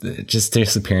one of those just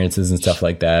disappearances and stuff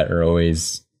like that are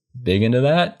always big into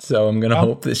that. So I'm going to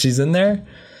hope that she's in there,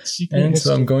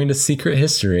 so I'm going to secret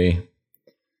history.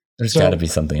 There's got to be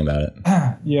something about it.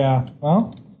 Yeah.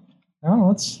 Well,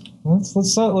 let's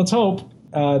hope.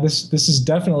 This is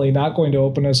definitely not going to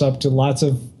open us up to lots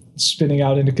of spinning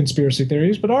out into conspiracy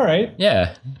theories, but all right.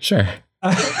 Yeah, sure.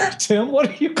 Tim, what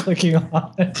are you clicking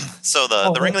on? So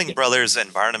the Ringling Brothers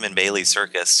and Barnum and Bailey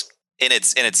Circus, in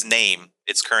its name,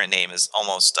 its current name is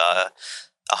almost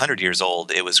 100 years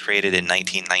old. It was created in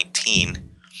 1919,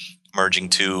 merging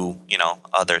two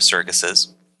other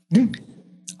circuses.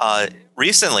 Ringling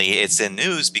recently it's in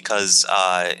news because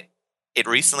it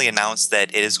recently announced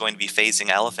that it is going to be phasing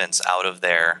elephants out of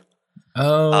their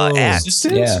acts.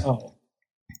 Yeah.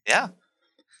 Yeah.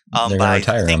 I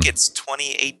think it's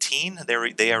 2018.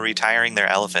 They are retiring their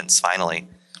elephants finally.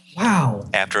 Wow.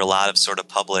 After a lot of sort of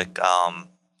public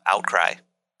outcry.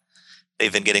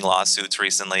 They've been getting lawsuits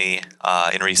recently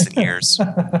in recent years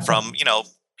from,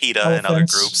 PETA elephants. And other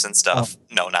groups and stuff.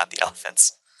 Oh. No, not the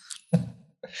elephants.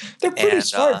 They're pretty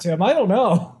smart, Tim. I don't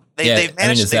know. They've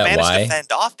managed to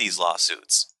fend off these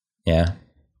lawsuits. Yeah.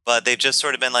 But they've just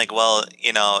sort of been like, well,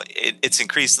 it's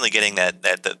increasingly getting that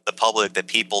the public, that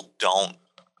people don't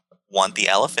want the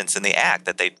elephants in the act,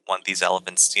 that they want these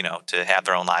elephants, to have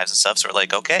their own lives and stuff. So we're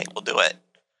like, okay, we'll do it.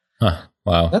 Huh.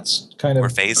 Wow. That's kind of we're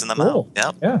phasing them out.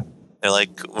 Yep. Yeah. They're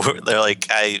like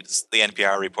the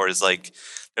NPR report is like,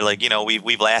 they're like,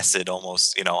 we've lasted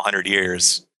almost, 100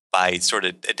 years by sort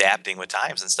of adapting with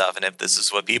times and stuff. And if this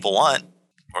is what people want,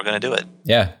 we're going to do it.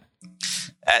 Yeah.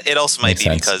 It also might be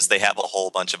because they have a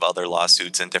whole bunch of other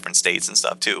lawsuits in different states and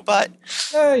stuff too. But,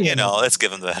 let's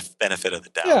give them the benefit of the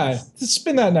doubt. Yeah,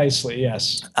 spin that nicely,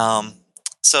 yes.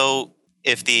 So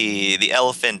if the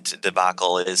elephant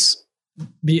debacle is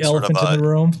the elephant in the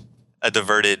room, a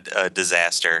diverted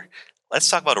disaster, let's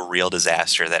talk about a real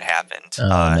disaster that happened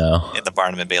in the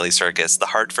Barnum and Bailey Circus, the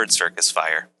Hartford Circus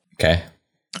fire. Okay.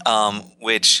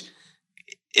 Which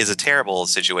is a terrible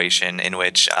situation in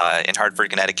which in Hartford,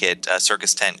 Connecticut, a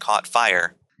circus tent caught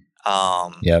fire.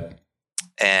 Yep.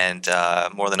 And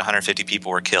more than 150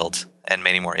 people were killed and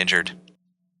many more injured.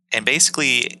 And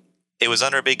basically, it was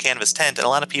under a big canvas tent, and a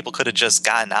lot of people could have just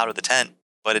gotten out of the tent,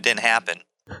 but it didn't happen.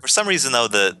 For some reason, though,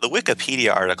 the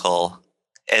Wikipedia article,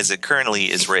 as it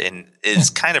currently is written, is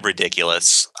kind of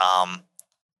ridiculous.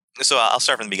 So I'll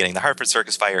start from the beginning. The Hartford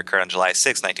Circus fire occurred on July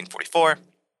 6, 1944.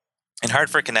 In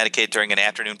Hartford, Connecticut, during an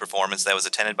afternoon performance that was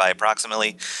attended by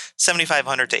approximately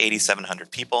 7,500 to 8,700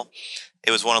 people.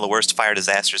 It was one of the worst fire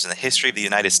disasters in the history of the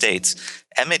United States.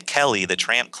 Emmett Kelly, the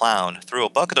tramp clown, threw a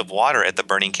bucket of water at the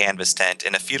burning canvas tent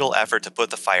in a futile effort to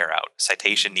put the fire out.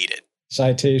 Citation needed.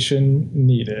 Citation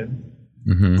needed.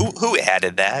 Mm-hmm. Who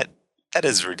added that? That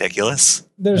is ridiculous.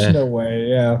 There's no way,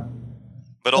 yeah.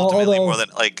 But ultimately, more than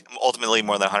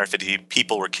 150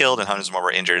 people were killed and hundreds more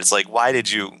were injured. It's like, why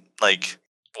did you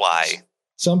why?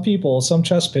 Some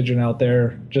chess pigeon out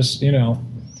there just,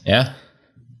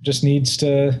 just needs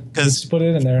to put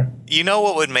it in there. You know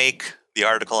what would make the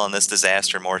article on this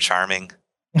disaster more charming?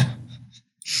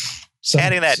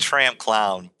 Adding that tramp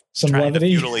clown trying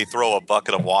levity. To futilely throw a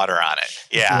bucket of water on it.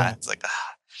 Yeah. It's like,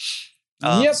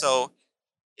 Yep. So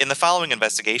in the following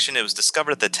investigation, it was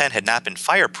discovered that the tent had not been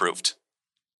fireproofed.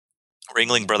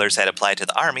 Ringling Brothers had applied to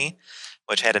the Army,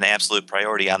 which had an absolute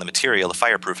priority on the material, the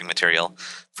fireproofing material,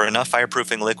 for enough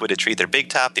fireproofing liquid to treat their big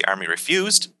top. The Army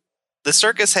refused. The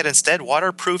circus had instead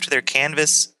waterproofed their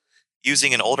canvas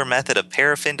using an older method of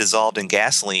paraffin dissolved in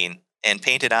gasoline and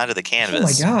painted onto the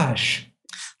canvas. Oh my gosh.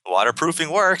 Waterproofing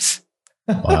worked.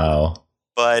 Wow.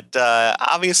 But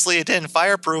obviously it didn't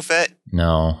fireproof it.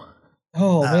 No.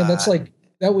 Oh man,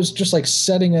 that was just like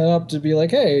setting it up to be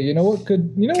like, hey, what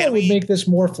would make this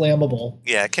more flammable?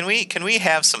 Yeah, can we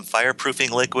have some fireproofing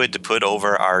liquid to put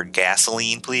over our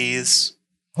gasoline, please?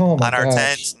 Oh my on our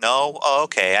tent? No? Oh,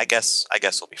 okay. I guess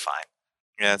we'll be fine.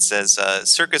 Yeah, it says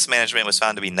circus management was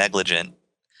found to be negligent,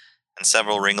 and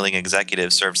several Ringling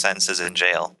executives served sentences in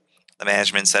jail. The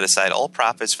management set aside all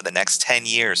profits for the next 10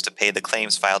 years to pay the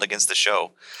claims filed against the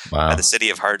show by the city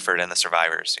of Hartford and the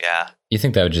survivors. Yeah. You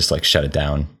think that would just shut it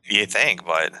down? You think,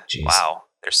 but wow,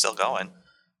 they're still going.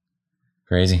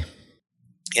 Crazy.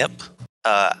 Yep.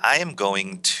 I am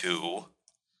going to,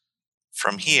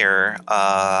 from here,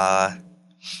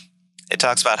 it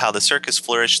talks about how the circus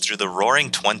flourished through the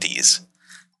Roaring Twenties.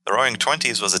 The Roaring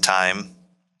Twenties was a time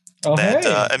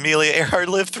that Amelia Earhart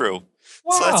lived through.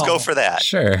 Wow. So let's go for that.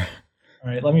 Sure. All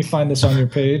right, let me find this on your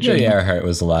page. Amelia Earhart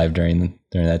was alive during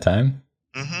that time.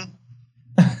 Mm-hmm.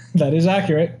 That is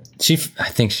accurate. I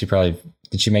think she probably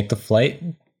did. She make the flight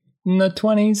in the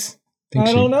 20s?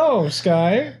 I don't know,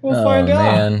 Sky. We'll find out.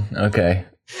 Oh man. Okay.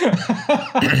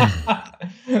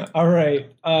 All right.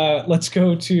 Let's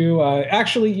go to.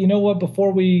 Actually, you know what?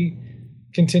 Before we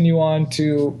continue on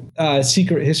to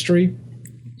secret history.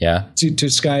 Yeah. To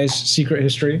Sky's secret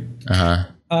history. Uh-huh.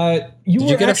 Did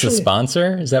you get us a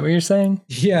sponsor? Is that what you're saying?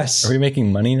 Yes. Are we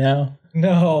making money now?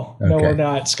 No, okay. No, we're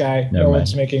not, Sky. No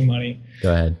one's making money.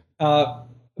 Go ahead.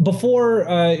 Before,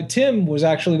 Tim was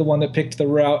actually the one that picked the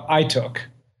route I took.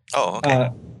 Oh, okay.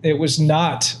 It was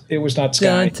not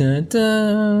Sky. Dun,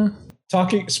 dun,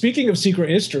 dun. Speaking of secret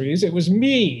histories, it was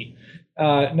me.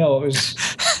 No, it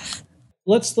was.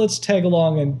 let's tag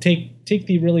along and take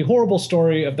the really horrible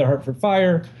story of the Hartford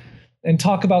Fire and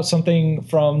talk about something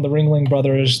from the Ringling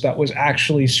Brothers that was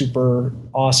actually super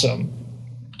awesome.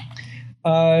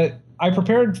 I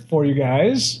prepared for you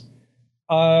guys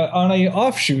on a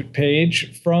offshoot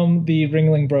page from the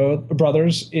Ringling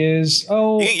Brothers is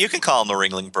you can call them the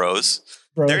Ringling Bros.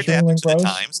 They're adapting to the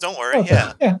times. Don't worry.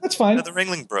 Okay. Yeah, that's fine. They're the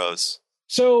Ringling Bros.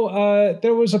 So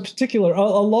there was a particular,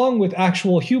 along with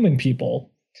actual human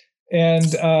people,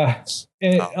 and a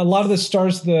lot of the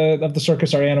stars of the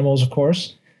circus are animals, of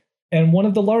course. And one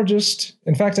of the largest,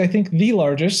 in fact, I think the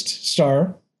largest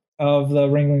star of the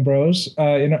Ringling Bros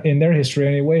in their history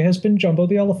anyway, has been Jumbo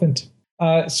the elephant.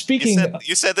 Speaking,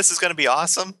 you said this is going to be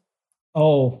awesome.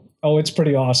 Oh, it's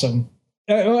pretty awesome.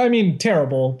 I mean,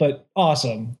 terrible, but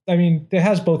awesome. I mean, it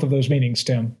has both of those meanings,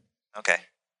 Tim. Okay.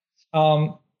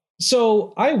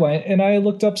 So I went and I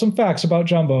looked up some facts about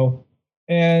Jumbo,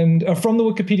 and from the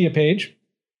Wikipedia page.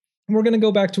 We're going to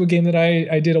go back to a game that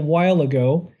I did a while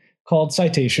ago called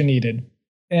Citation Needed.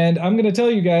 And I'm going to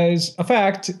tell you guys a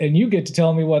fact, and you get to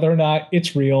tell me whether or not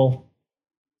it's real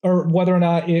or whether or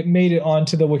not it made it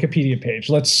onto the Wikipedia page.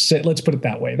 Let's put it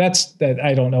that way. That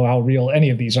I don't know how real any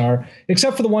of these are,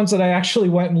 except for the ones that I actually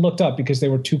went and looked up because they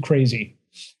were too crazy.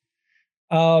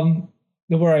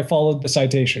 Where I followed the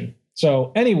citation.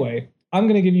 So anyway, I'm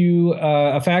going to give you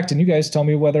a fact, and you guys tell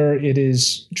me whether it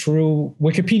is true,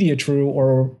 Wikipedia true,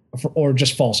 or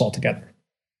just false altogether.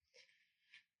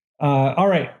 All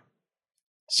right.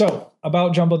 So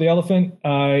about Jumbo the elephant,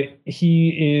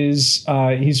 he's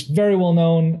very well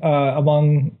known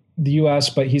among the U.S.,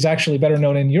 but he's actually better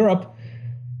known in Europe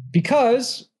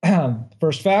because,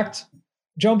 first fact,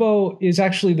 Jumbo is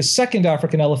actually the second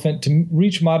African elephant to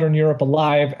reach modern Europe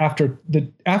alive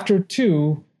after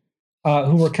two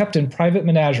who were kept in private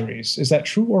menageries. Is that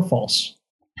true or false?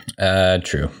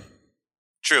 True.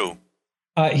 True.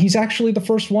 He's actually the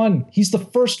first one. He's the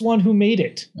first one who made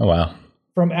it. Oh, wow.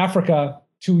 From Africa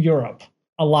to Europe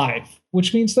alive,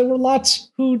 which means there were lots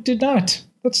who did not.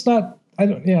 That's not, I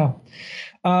don't, yeah.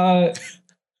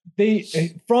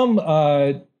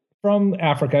 From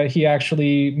Africa, he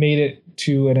actually made it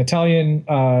to an Italian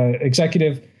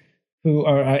executive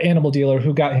or animal dealer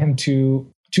who got him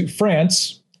to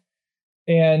France.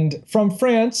 And from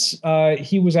France,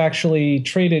 he was actually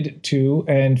traded to,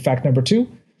 and fact number 2,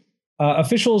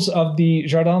 officials of the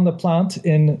Jardin des Plantes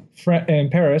in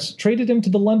Paris traded him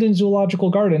to the London Zoological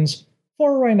Gardens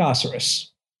for a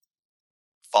rhinoceros.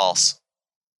 False.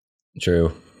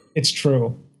 True. It's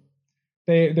true.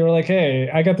 They were like, hey,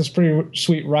 I got this pretty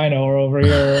sweet rhino over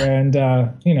here, and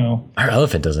our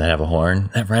elephant doesn't have a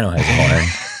horn. That rhino has a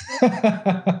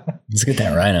horn. Let's get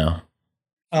that rhino.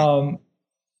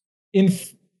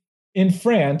 In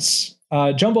France,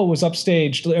 Jumbo was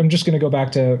upstaged. I'm just going to go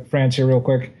back to France here real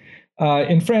quick.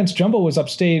 In France, Jumbo was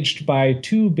upstaged by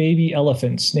 2 baby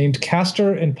elephants named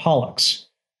Castor and Pollux,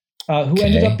 who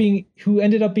ended up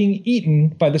being eaten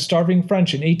by the starving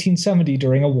French in 1870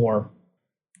 during a war.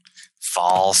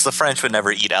 False. The French would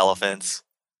never eat elephants.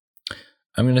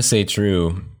 I'm going to say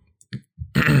true.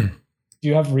 Do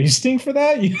you have reasoning for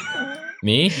that?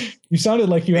 Me? You sounded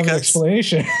like you have an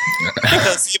explanation.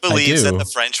 Because he believes that the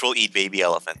French will eat baby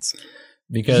elephants.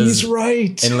 Because he's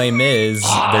right. In Les Mis,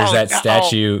 there's that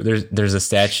statue. There's a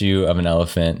statue of an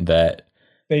elephant that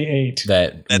they ate.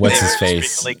 That what's his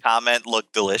face? Comment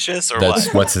look delicious, or that's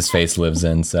what? What's his face lives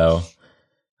in. So,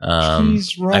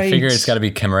 he's right. I figure it's got to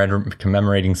be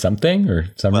commemorating something or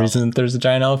some reason that there's a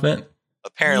giant elephant.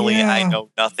 Apparently, I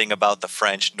know nothing about the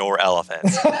French nor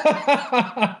elephants.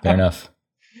 Fair enough.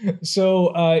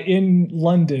 So in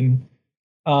London,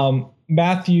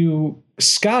 Matthew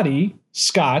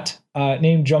Scott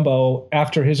named Jumbo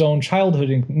after his own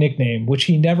childhood nickname, which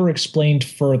he never explained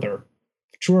further.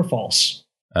 True or false?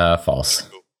 False.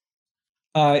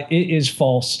 It is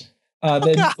false.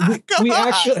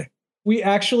 We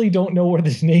actually don't know where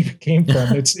this name came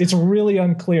from. It's really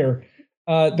unclear.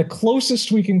 The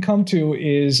closest we can come to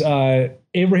is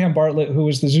Abraham Bartlett, who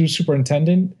was the zoo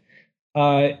superintendent.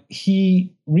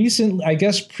 He recently, I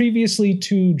guess previously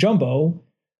to Jumbo,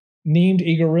 named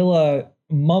a gorilla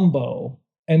Mumbo.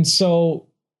 And so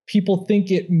people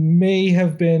think it may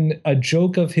have been a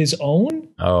joke of his own.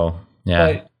 Oh,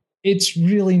 yeah. But it's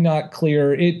really not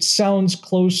clear. It sounds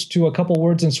close to a couple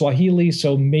words in Swahili,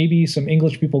 so maybe some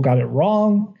English people got it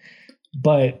wrong.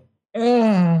 But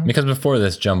because before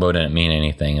this, Jumbo didn't mean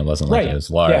anything. It wasn't like it was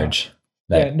large.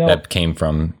 Yeah. That came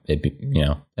from it.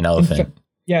 An elephant.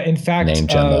 In fact, named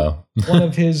Jumbo. one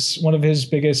of his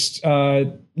biggest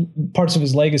parts of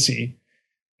his legacy,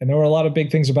 and there were a lot of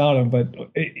big things about him, but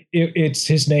it's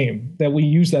his name that we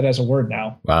use that as a word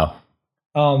now. Wow.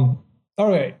 All All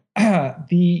right.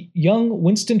 The young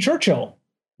Winston Churchill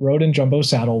rode in Jumbo's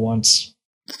saddle once.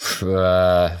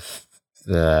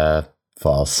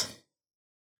 False.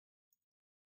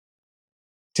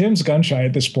 Tim's gun shy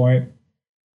at this point.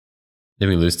 Did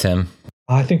we lose Tim?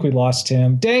 I think we lost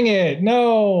Tim. Dang it.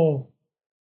 No.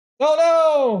 Oh,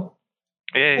 no.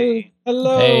 Hey.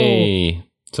 Hello. Hey.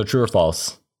 So true or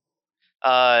false?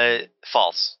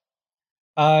 False.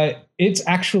 It's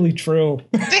actually true.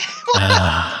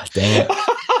 Dang it.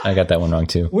 I got that one wrong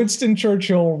too. Winston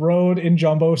Churchill rode in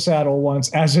Jumbo's saddle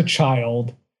once as a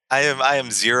child. I am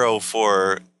 0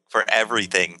 for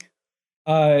everything.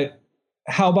 How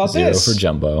about 0 this? 0 for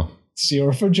Jumbo.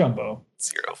 0 for Jumbo.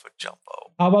 0 for Jumbo.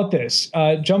 How about this?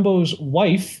 Jumbo's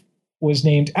wife was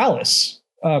named Alice,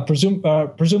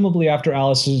 presumably after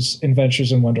Alice's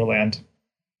Adventures in Wonderland.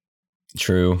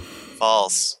 True.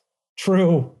 False.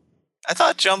 True. I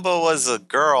thought Jumbo was a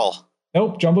girl.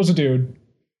 Nope, Jumbo's a dude.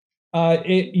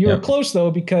 You're close,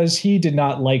 though, because he did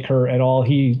not like her at all.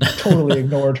 He totally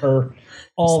ignored her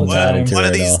all the time. One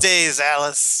of these days,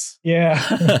 Alice. Yeah.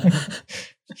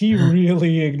 He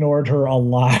really ignored her a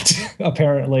lot,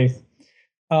 apparently.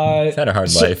 He's had a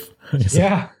hard life.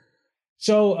 Yeah.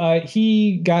 So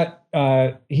he got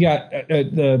the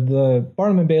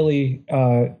Barnum and Bailey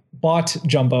bought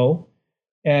Jumbo,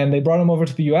 and they brought him over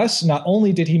to the U.S. Not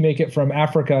only did he make it from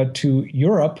Africa to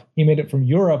Europe, he made it from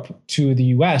Europe to the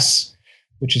U.S.,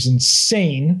 which is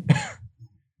insane.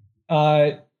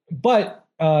 But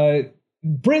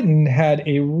Britain had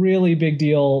a really big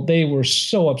deal. They were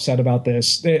so upset about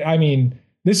this.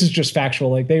 This is just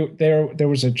factual. Like there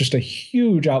was just a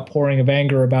huge outpouring of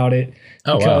anger about it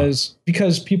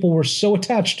because people were so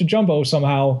attached to Jumbo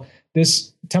somehow.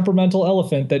 This temperamental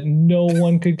elephant that no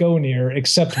one could go near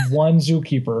except one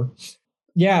zookeeper.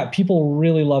 Yeah, people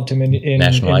really loved him in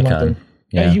national icon. London.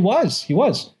 Yeah, he was.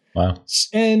 Wow.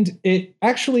 And it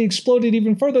actually exploded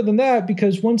even further than that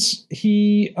because once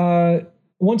he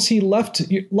left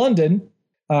London,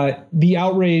 the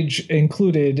outrage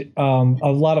included a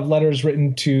lot of letters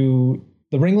written to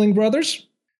the Ringling Brothers,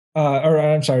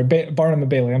 Barnum and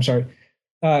Bailey. I'm sorry.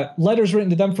 Letters written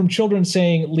to them from children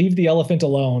saying, "Leave the elephant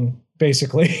alone,"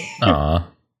 basically.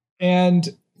 And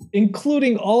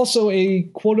including also a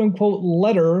quote unquote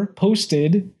letter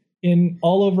posted in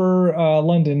all over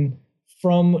London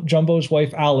from Jumbo's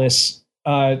wife, Alice,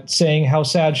 saying how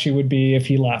sad she would be if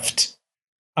he left.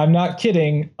 I'm not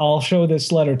kidding. I'll show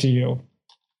this letter to you.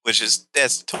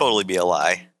 That's totally be a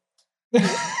lie.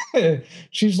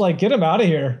 She's like, get him out of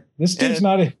here. This dude's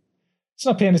it's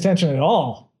not paying attention at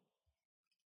all.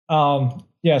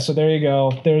 So there you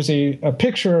go. There's a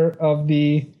picture of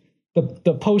the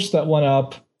post that went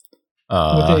up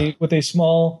with a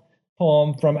small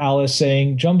poem from Alice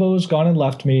saying, "Jumbo's gone and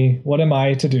left me. What am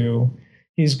I to do?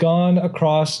 He's gone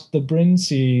across the Bryn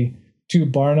Sea to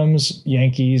Barnum's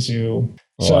Yankee Zoo."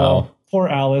 Wow. So poor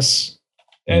Alice.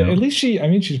 Yeah. At least she's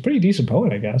a pretty decent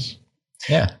poet, I guess.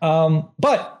 Yeah.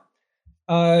 But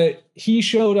he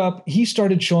showed up. He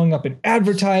started showing up in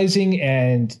advertising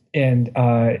and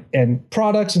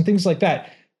products and things like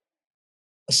that.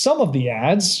 Some of the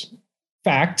ads,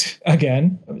 some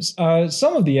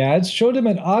of the ads showed him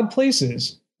in odd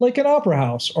places, like an opera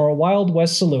house or a Wild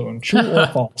West saloon. True or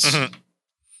false?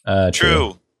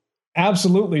 True.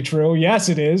 Absolutely true. Yes,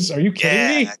 it is. Are you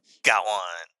kidding me? Got one.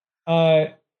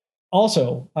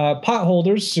 Also, pot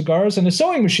holders, cigars, and a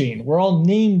sewing machine were all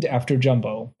named after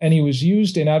Jumbo, and he was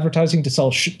used in advertising to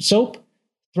sell soap,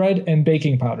 thread, and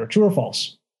baking powder. True or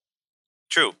false?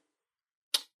 True.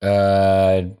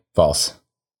 False.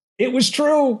 It was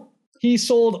true. He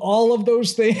sold all of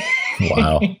those things.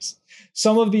 Wow.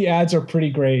 Some of the ads are pretty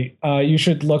great. You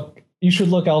should look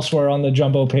elsewhere on the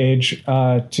Jumbo page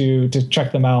to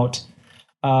check them out.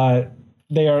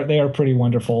 They are pretty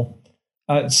wonderful.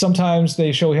 Sometimes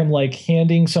they show him like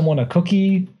handing someone a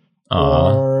cookie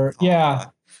or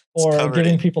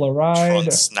giving people a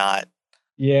ride. Snot.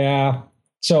 Yeah.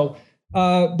 So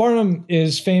Barnum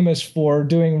is famous for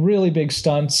doing really big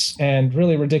stunts and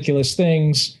really ridiculous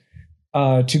things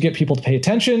to get people to pay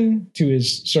attention to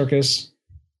his circus.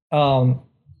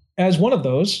 As one of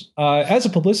those, as a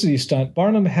publicity stunt,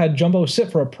 Barnum had Jumbo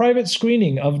sit for a private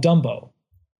screening of Dumbo.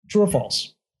 True or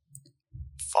false?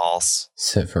 False.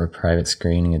 Sit for a private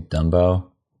screening at Dumbo?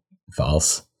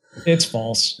 False. It's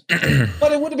false.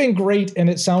 But it would have been great, and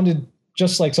it sounded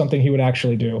just like something he would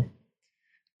actually do.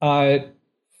 And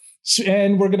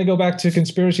we're going to go back to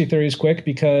conspiracy theories quick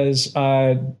because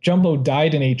Jumbo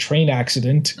died in a train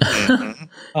accident.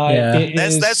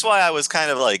 That's why I was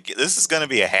kind of like, this is going to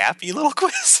be a happy little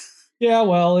quiz. Yeah,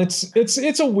 well,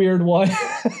 it's a weird one.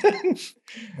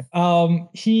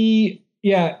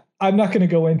 I'm not going to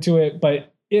go into it,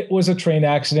 but it was a train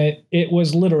accident. It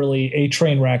was literally a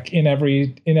train wreck in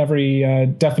every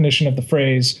definition of the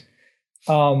phrase.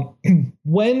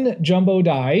 When Jumbo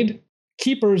died,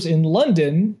 keepers in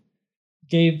London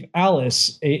gave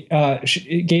Alice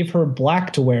gave her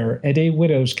black to wear and a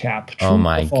widow's cap. True, oh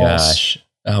my gosh!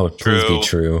 Oh, please be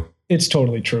true. It's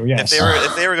totally true. Yes.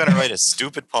 If they were going to write a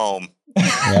stupid poem,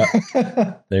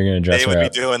 they're going to dress. They would be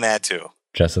doing that too.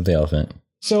 Dress up the elephant.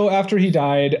 So after he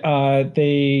died,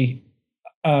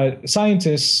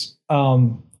 scientists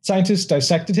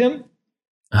dissected him.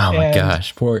 Oh my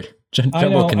gosh, poor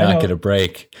Jumbo cannot get a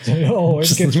break. No, it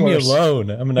just gets leave worse. me alone.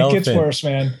 I'm an elephant. It gets worse,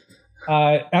 man.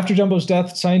 After Jumbo's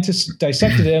death, scientists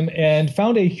dissected him and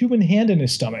found a human hand in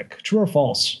his stomach. True or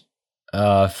false?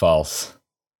 False.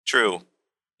 True.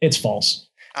 It's false.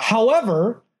 Oh.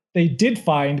 However, they did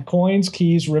find coins,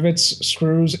 keys, rivets,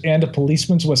 screws, and a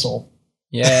policeman's whistle.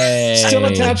 Yay! Still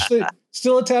attached to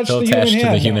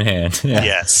the human hand. Yeah.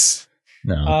 Yes.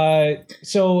 No.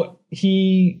 So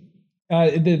he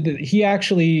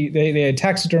actually they had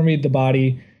taxidermied the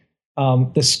body.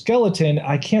 The skeleton,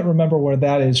 I can't remember where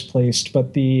that is placed,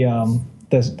 but the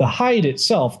hide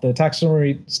itself, the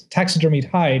taxidermied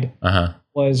hide,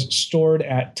 was stored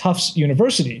at Tufts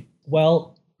University.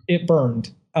 Well, it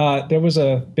burned. There was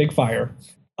a big fire.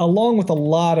 Along with a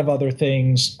lot of other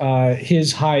things,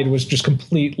 his hide was just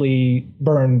completely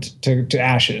burned to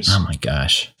ashes. Oh my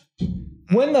gosh.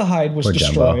 When the hide was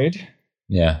destroyed,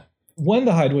 when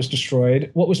the hide was destroyed,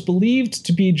 what was believed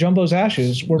to be Jumbo's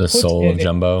ashes were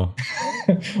Jumbo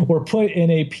were put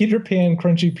in a Peter Pan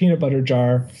crunchy peanut butter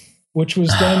jar, which was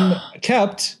then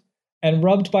kept and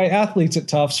rubbed by athletes at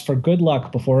Tufts for good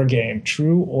luck before a game.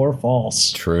 True or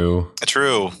false? True.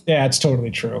 True. Yeah, it's totally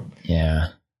true. Yeah.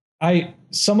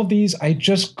 Some of these, I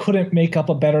just couldn't make up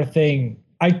a better thing.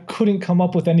 I couldn't come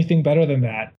up with anything better than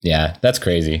that. Yeah, that's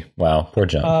crazy. Wow. Poor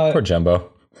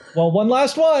Jumbo. Well, one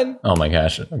last one. Oh my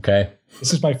gosh. Okay.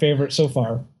 This is my favorite so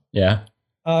far. Yeah.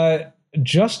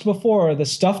 Just before the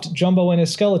stuffed Jumbo and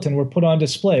his skeleton were put on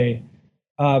display,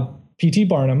 P.T.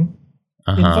 Barnum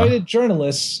invited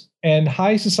journalists and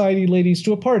high society ladies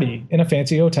to a party in a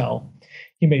fancy hotel.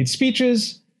 He made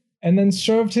speeches and then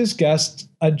served his guests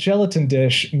a gelatin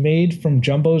dish made from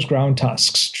Jumbo's ground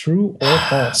tusks. True or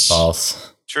false?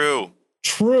 False. True.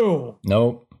 True.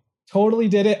 Nope. Totally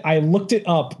did it. I looked it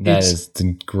up. That is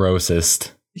the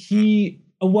grossest.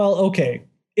 Okay.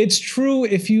 It's true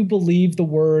if you believe the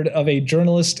word of a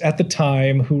journalist at the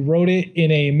time who wrote it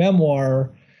in a memoir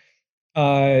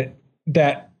of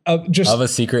a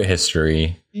secret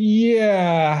history.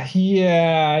 Yeah.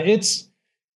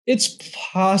 It's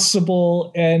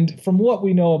possible, and from what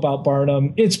we know about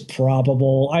Barnum, it's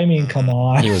probable. I mean, come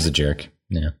on. He was a jerk.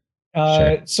 Yeah.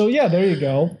 Sure. So yeah, there you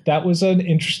go. That was an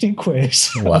interesting quiz.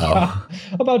 Wow.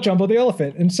 about Jumbo the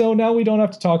elephant. And so now we don't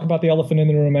have to talk about the elephant in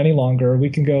the room any longer. We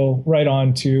can go right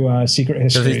on to secret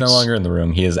histories. Because he's no longer in the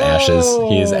room. He is ashes.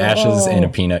 He is ashes in a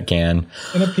peanut can.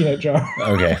 In a peanut jar.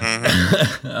 Okay.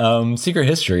 Secret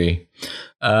history.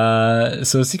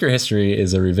 So secret history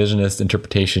is a revisionist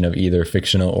interpretation of either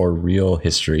fictional or real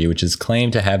history, which is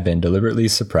claimed to have been deliberately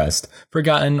suppressed,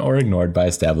 forgotten, or ignored by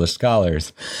established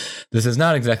scholars. This is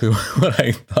not exactly what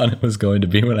I thought it was going to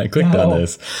be when I clicked on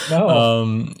this.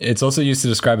 No. It's also used to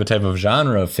describe a type of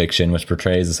genre of fiction which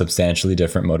portrays a substantially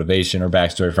different motivation or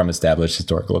backstory from established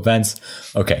historical events.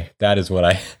 Okay, that is what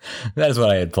I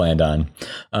had planned on.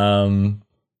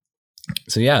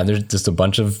 So yeah, there's just a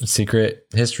bunch of secret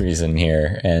histories in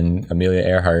here, and Amelia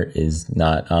Earhart is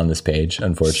not on this page,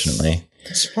 unfortunately.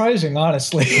 It's surprising,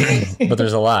 honestly. But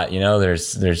there's a lot,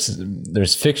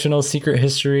 there's fictional secret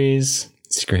histories,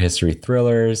 secret history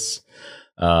thrillers,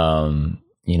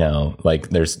 like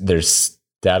there's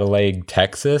Stadtlag,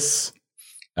 Texas,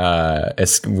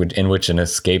 in which an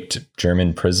escaped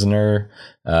German prisoner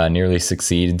nearly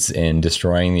succeeds in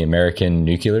destroying the American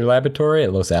nuclear laboratory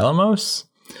at Los Alamos.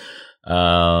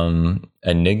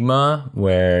 Enigma,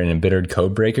 where an embittered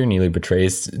codebreaker nearly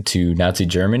betrays to Nazi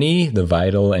Germany the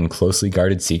vital and closely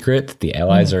guarded secret that the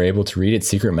Allies are able to read its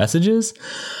secret messages.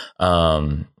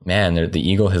 The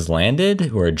Eagle Has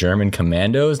Landed, where German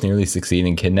commandos nearly succeed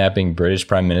in kidnapping British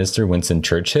Prime Minister Winston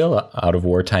Churchill out of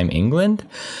wartime England.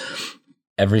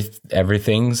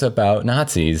 Everything's about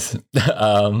Nazis.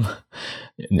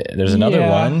 There's another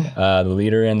one, The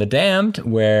Leader and the Damned,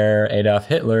 where Adolf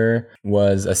Hitler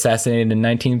was assassinated in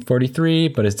 1943,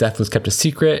 but his death was kept a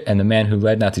secret, and the man who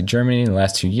led Nazi Germany in the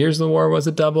last 2 years of the war was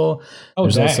a double.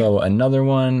 There's also another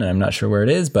one, and I'm not sure where it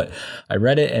is, but I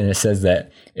read it, and it says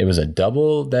that it was a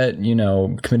double that,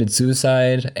 committed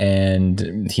suicide,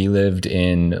 and he lived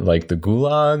in, like, the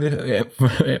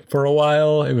Gulag for a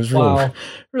while. It was really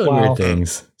weird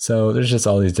things. So there's just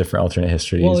all these different alternate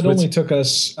histories. Well, it only took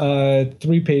us 3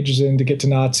 pages in to get to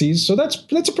Nazis, so that's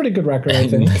a pretty good record, I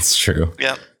think. That's true.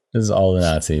 Yeah. This is all the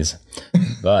Nazis.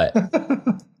 But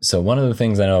so one of the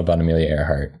things I know about Amelia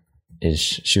Earhart is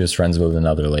she was friends with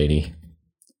another lady,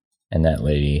 and that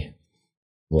lady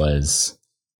was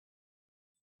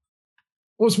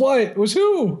what? Was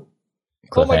who?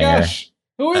 Oh my gosh.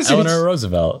 Who is it? Eleanor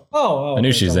Roosevelt. Oh, I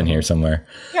knew she was in here somewhere.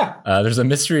 Yeah. There's a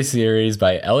mystery series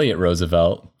by Elliot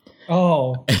Roosevelt.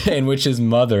 Oh. In which his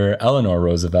mother, Eleanor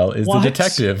Roosevelt, is the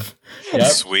detective. Yep.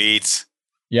 Sweet.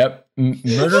 Yep.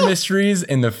 Murder mysteries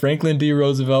in the Franklin D.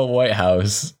 Roosevelt White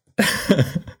House.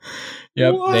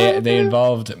 Yep. They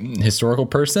involved historical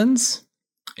persons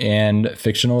and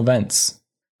fictional events.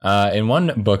 In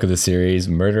one book of the series,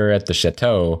 Murder at the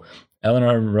Chateau,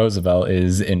 Eleanor Roosevelt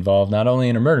is involved not only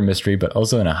in a murder mystery, but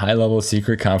also in a high-level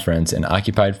secret conference in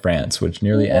occupied France, which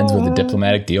nearly ends with a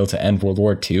diplomatic deal to end World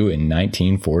War II in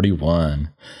 1941.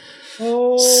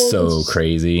 So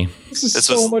crazy. This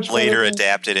was later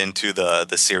adapted into the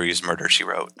series Murder, She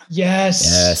Wrote.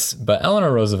 Yes. But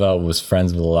Eleanor Roosevelt was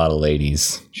friends with a lot of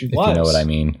ladies, if you know what I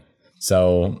mean.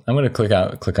 So I'm going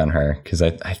to click on her because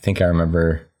I think I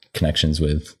remember connections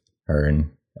with her and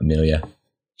Amelia.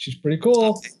 She's pretty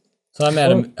cool. So I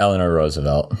met Eleanor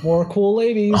Roosevelt. More cool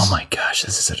ladies. Oh my gosh,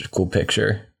 this is such a cool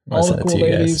picture. All the cool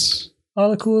ladies.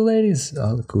 All the cool ladies.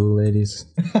 All the cool ladies.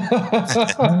 All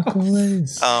the cool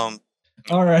ladies. All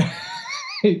right.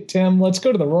 Hey, Tim, let's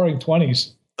go to the Roaring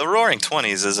 20s. The Roaring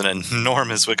 20s is an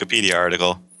enormous Wikipedia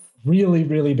article. Really,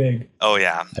 really big. Oh,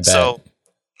 yeah. So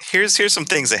here's some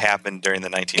things that happened during the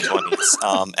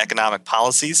 1920s. Economic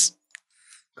policies.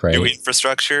 Great. New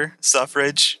infrastructure,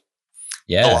 suffrage.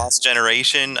 Yeah. The Lost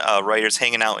Generation, writers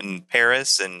hanging out in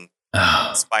Paris and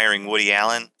inspiring Woody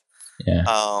Allen.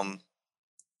 Yeah.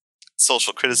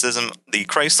 Social criticism. The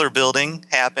Chrysler Building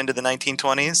happened in the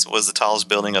 1920s, was the tallest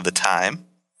building of the time.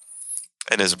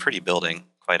 It is a pretty building,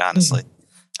 quite honestly.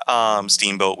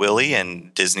 Steamboat Willie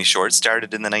and Disney Short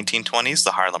started in the 1920s,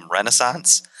 the Harlem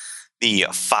Renaissance. The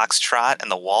Foxtrot and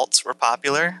the Waltz were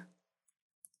popular.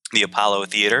 The Apollo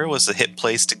Theater was a hip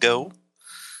place to go.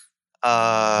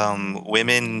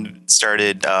 Women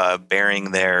started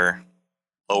baring their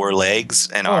lower legs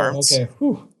and arms. Okay.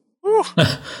 Whew.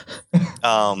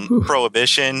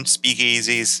 Prohibition,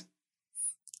 speakeasies,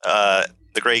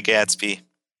 The Great Gatsby,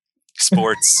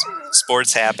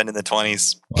 sports happened in the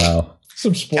 20s. Wow.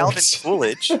 Some sports.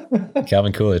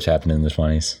 Calvin Coolidge happened in the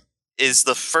 20s. Is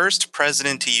the first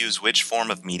president to use which form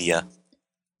of media?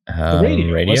 The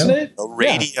radio, wasn't it? The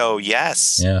radio,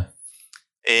 yes. Yeah.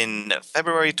 In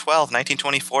February 12,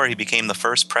 1924, he became the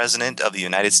first president of the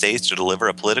United States to deliver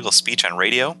a political speech on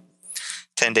radio.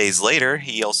 10 days later,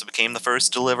 he also became the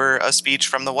first to deliver a speech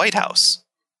from the White House.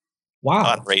 Wow.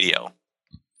 On radio.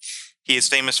 He is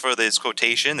famous for this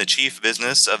quotation, "The chief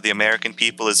business of the American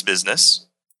people is business,"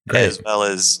 as well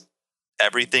as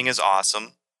 "everything is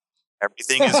awesome.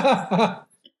 Everything is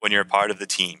when you're a part of the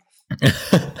team."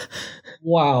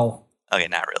 Wow. Okay,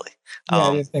 not really. Yeah,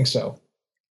 I didn't think so.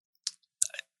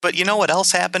 But you know what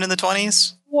else happened in the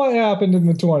 20s? What happened in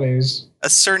the 20s? A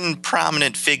certain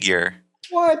prominent figure.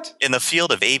 What? In the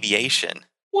field of aviation.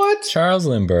 What? Charles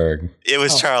Lindbergh. It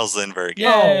was Charles Lindbergh.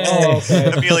 Oh,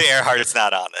 okay. Amelia Earhart is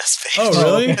not on this page. Oh,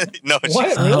 really? No, she's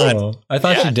What? not. Really? I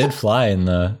thought she did fly in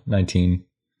the 19...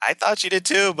 I thought she did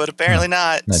too, but apparently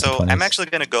not. 1920s. So I'm actually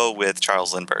going to go with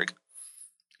Charles Lindbergh.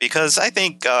 Because I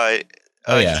think he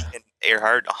and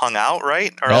Earhart hung out,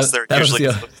 right? Or else they're usually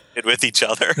with each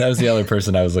other. That was the other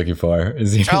person I was looking for.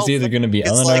 Is he either going to be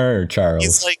Eleanor or Charles?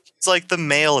 He's like the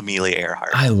male Amelia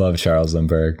Earhart. I love Charles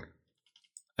Lindbergh.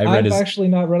 I've actually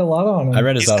not read a lot on him. I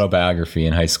read his autobiography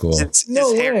in high school. His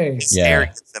way. hair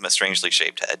gives him a strangely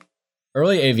shaped head.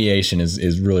 Early aviation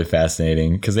is really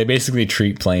fascinating because they basically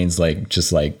treat planes like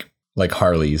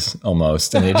Harleys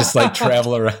almost, and they just like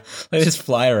travel around. They just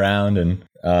fly around, and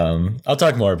I'll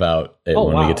talk more about it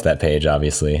when we get to that page.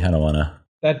 Obviously, I don't want to.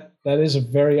 That is a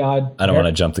very odd. I don't want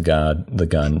to jump the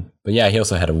gun, but yeah, he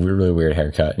also had a really weird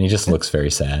haircut, and he just looks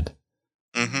very sad.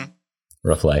 Mm-hmm.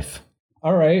 Rough life.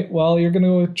 All right. Well, you're going to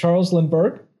go with Charles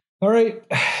Lindbergh. All right,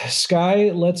 Sky.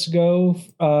 Let's go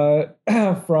go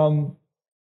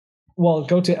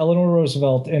to Eleanor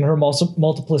Roosevelt and her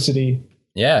multiplicity.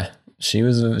 Yeah. She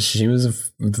was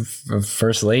a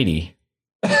first lady.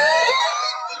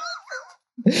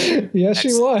 Yes,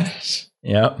 she was.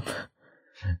 Yep.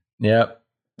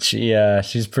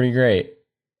 She's pretty great,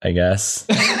 I guess.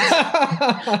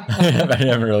 I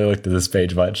haven't really looked at this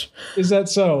page much. Is that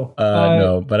so?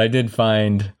 No, but I did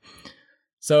find.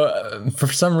 So for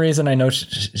some reason, I know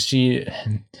she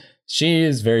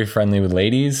is very friendly with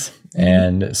ladies,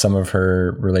 and some of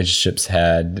her relationships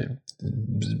had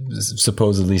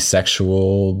supposedly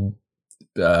sexual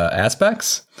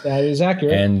aspects. That is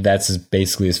accurate, and that's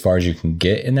basically as far as you can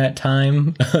get in that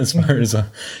time as far as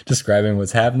describing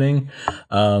what's happening.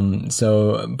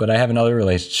 But I have in other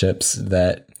relationships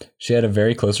that she had a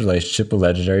very close relationship with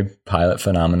legendary pilot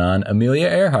phenomenon Amelia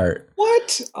Earhart.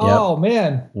 What? Yep. Oh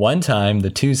man! One time,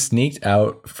 the two sneaked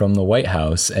out from the White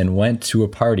House and went to a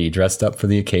party dressed up for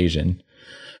the occasion.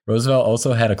 Roosevelt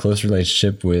also had a close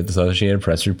relationship with Associated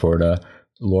Press reporter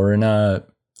Lorena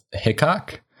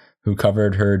Hickok, who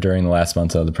covered her during the last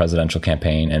months of the presidential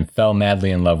campaign and fell madly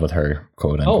in love with her,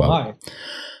 quote unquote.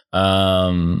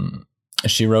 Oh, my.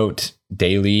 She wrote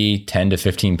daily 10 to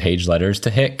 15 page letters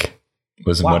to Hick,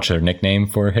 was much her nickname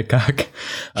for Hickok.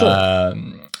 Sure.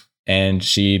 And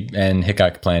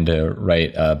Hickok planned to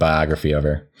write a biography of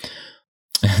her.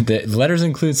 The letters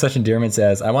include such endearments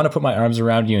as, I want to put my arms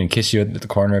around you and kiss you at the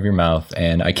corner of your mouth,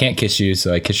 and I can't kiss you,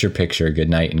 so I kiss your picture. Good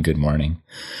night and good morning.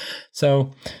 So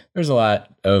there's a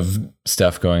lot of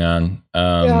stuff going on.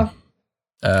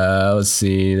 Let's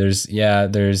see. There's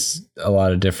a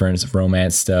lot of different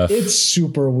romance stuff. It's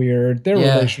super weird. Their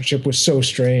relationship was so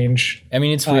strange. I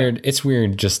mean, it's weird. It's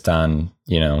weird just on,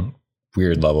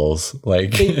 weird levels.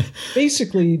 Like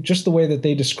basically just the way that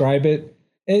they describe it.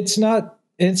 It's not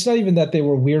even that they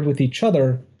were weird with each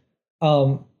other.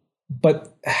 But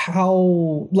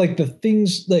how, like the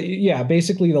things that,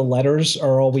 basically the letters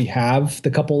are all we have. The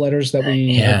couple letters that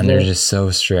we and they're just so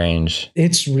strange.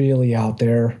 It's really out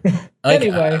there.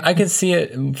 Anyway, I can see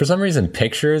it for some reason.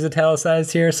 Picture is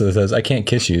italicized here, so it says, "I can't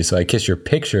kiss you, so I kiss your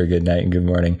picture. Good night and good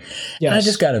morning." Yes. And I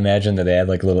just gotta imagine that they had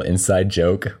like a little inside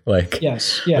joke. Like,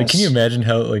 yes. Like, can you imagine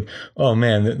how oh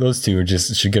man, those two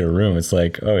should get a room? It's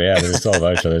like, oh yeah, they're just all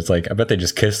about each other. It's like, I bet they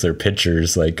just kiss their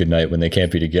pictures like good night when they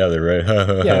can't be together, right?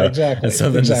 Yeah, exactly. And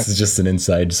so then this is just an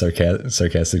inside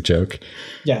sarcastic joke.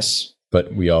 Yes.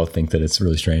 But we all think that it's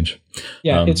really strange.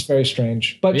 Yeah, it's very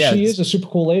strange. But she is a super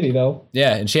cool lady, though.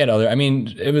 Yeah, and she had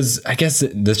I guess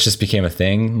this just became a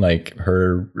thing. Like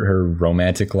her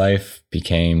romantic life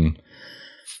became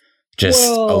just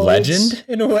a legend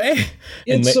in a way.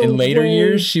 In later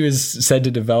years, she was said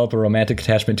to develop a romantic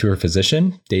attachment to her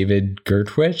physician, David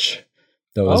Gertwich.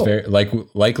 That was very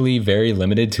likely very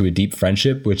limited to a deep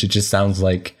friendship, which it just sounds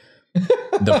like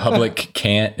the public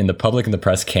and the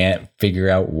press can't figure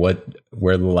out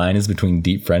where the line is between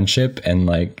deep friendship and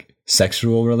like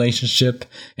sexual relationship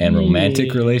and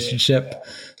romantic relationship.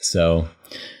 So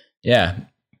I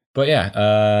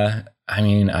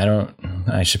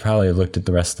should probably have looked at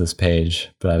the rest of this page,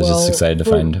 but I was just excited to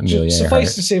find Amelia Earhart.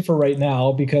 Suffice to say for right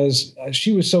now, because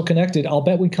she was so connected, I'll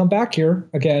bet we come back here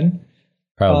again.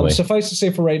 Probably. Suffice to say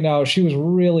for right now, she was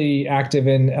really active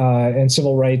in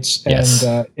civil rights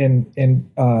and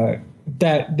in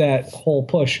that whole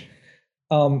push,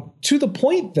 to the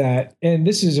point that, and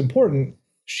this is important,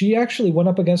 she actually went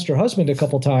up against her husband a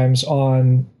couple times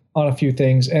on a few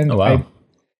things. And there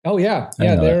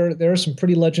are some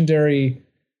pretty legendary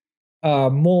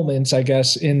moments, I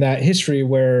guess, in that history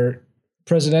where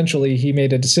presidentially he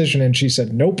made a decision and she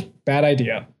said, "Nope, bad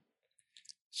idea."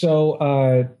 So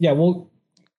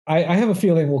I have a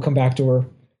feeling we'll come back to her.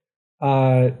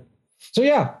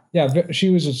 She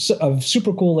was a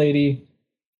super cool lady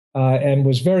and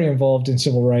was very involved in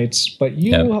civil rights. But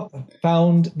you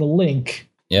found the link.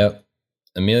 Yep.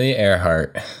 Amelia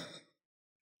Earhart.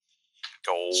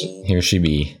 Here she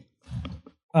be.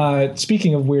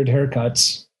 Speaking of weird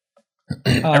haircuts.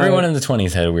 Everyone in the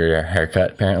 20s had a weird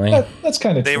haircut, apparently. That's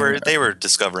kind of true. They were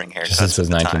discovering haircuts. Just says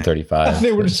 1935.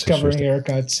 They were discovering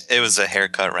haircuts. It was a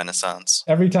haircut renaissance.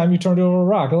 Every time you turned over a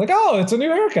rock, I'm like, oh, it's a new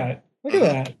haircut. Look at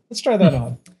that. Let's try that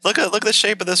on. Look at the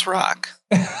shape of this rock.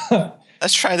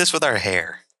 Let's try this with our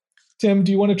hair. Tim,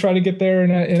 do you want to try to get there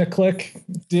in a click?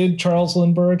 Did Charles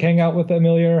Lindbergh hang out with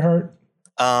Amelia Earhart?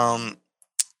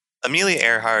 Amelia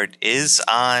Earhart is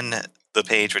on the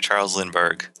page with Charles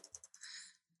Lindbergh,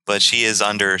 but she is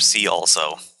under C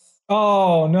also.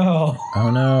 Oh no! Oh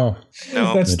no!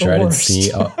 No, that's the worst.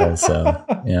 C also.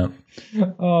 Yeah.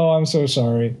 Oh, I'm so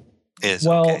sorry. It's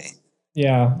okay.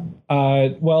 Yeah.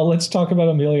 Let's talk about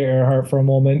Amelia Earhart for a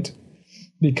moment,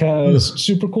 because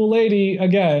super cool lady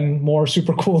again. More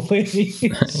super cool ladies.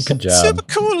 Good job. Super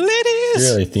cool ladies. You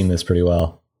really themed this pretty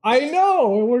well. I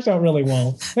know. It works out really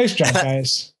well. Nice job,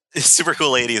 guys. Super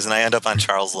cool ladies, and I end up on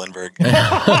Charles Lindbergh.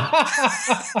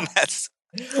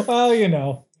 Well, you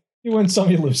win some,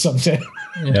 you lose some, Tim.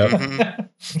 Yep.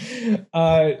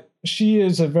 She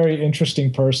is a very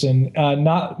interesting person,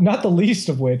 not the least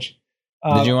of which.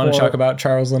 Did you want to talk about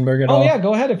Charles Lindbergh at all? Oh, yeah,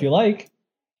 go ahead if you like.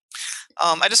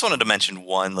 I just wanted to mention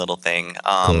one little thing.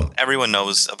 Cool. Everyone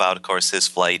knows about, of course, his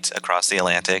flight across the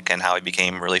Atlantic and how he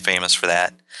became really famous for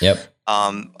that. Yep.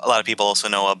 A lot of people also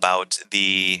know about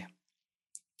the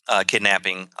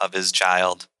kidnapping of his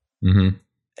child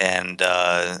and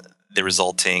the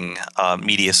resulting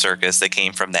media circus that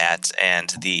came from that, and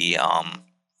the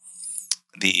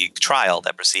trial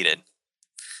that preceded.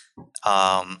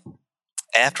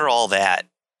 After all that,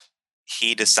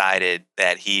 he decided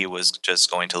that he was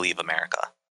just going to leave America.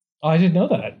 Oh, I didn't know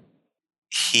that.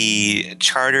 He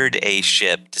chartered a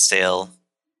ship to sail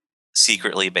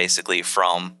secretly, basically,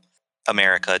 from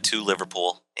America to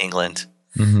Liverpool, England.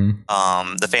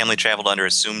 The family traveled under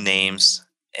assumed names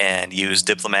and used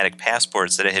diplomatic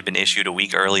passports that had been issued a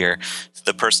week earlier to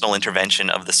the personal intervention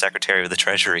of the Secretary of the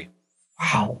Treasury.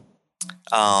 Wow.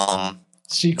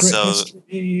 Secret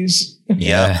mysteries.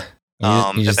 Yeah.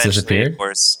 He just disappeared? Of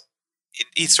course,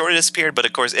 he sort of disappeared, but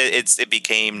of course it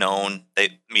became known. The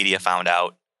media found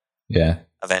out. Yeah.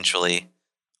 Eventually.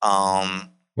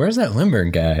 Where's that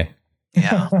Lindbergh guy?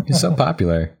 Yeah. He's so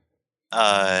popular.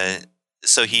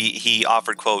 So he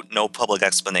offered, quote, no public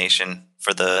explanation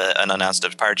for the unannounced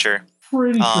departure.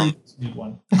 Pretty sweet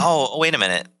one. Oh, wait a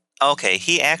minute. Okay,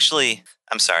 he actually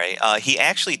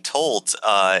told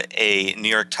a New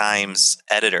York Times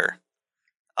editor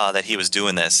that he was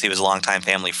doing this. He was a longtime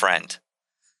family friend.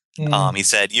 He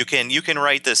said, you can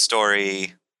write this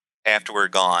story after we're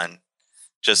gone.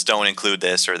 Just don't include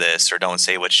this, or don't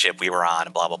say what ship we were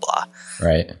on, blah, blah, blah.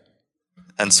 Right.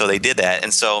 And so they did that.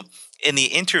 And so in the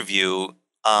interview,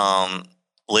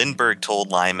 Lindbergh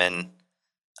told Lyman,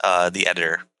 the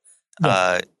editor,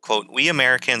 quote, "We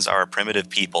Americans are a primitive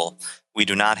people. We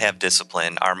do not have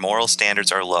discipline. Our moral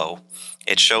standards are low.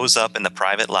 It shows up in the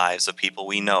private lives of people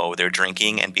we know, their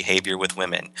drinking and behavior with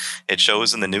women. It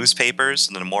shows in the newspapers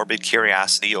and the morbid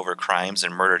curiosity over crimes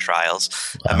and murder trials.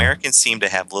 Wow. Americans seem to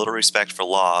have little respect for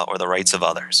law or the rights of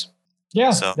others."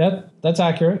 Yeah, so, that's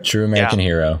accurate. True American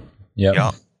hero.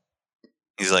 Yep.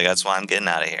 He's like, that's why I'm getting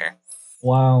out of here.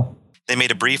 Wow. They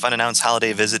made a brief unannounced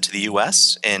holiday visit to the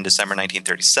U.S. in December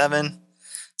 1937,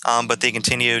 but they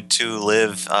continued to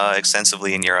live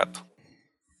extensively in Europe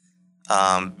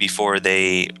before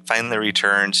they finally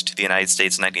returned to the United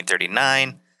States in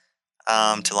 1939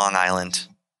 to Long Island.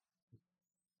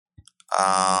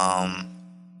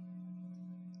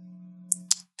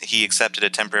 He accepted a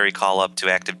temporary call-up to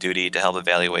active duty to help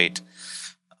evaluate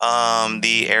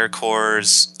the Air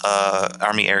Corps'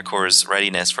 Army Air Corps'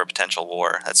 readiness for potential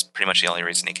war. That's pretty much the only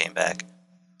reason he came back.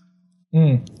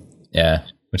 Yeah,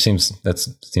 which seems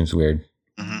weird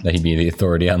that he'd be the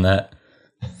authority on that.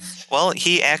 Well,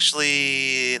 he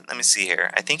actually, let me see here.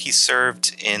 I think he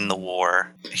served in the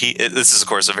war. This is, of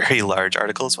course, a very large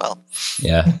article as well.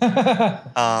 Yeah.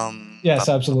 Yes,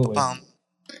 absolutely.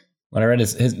 When I read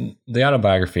the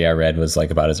autobiography I read was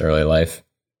like about his early life.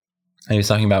 And he was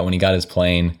talking about when he got his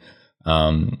plane,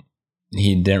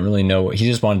 he didn't really know. He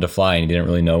just wanted to fly, and he didn't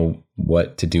really know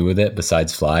what to do with it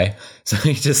besides fly. So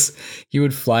he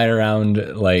would fly around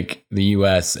like the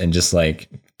U.S. and just like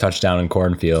touch down in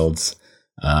cornfields,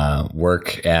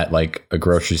 work at like a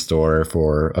grocery store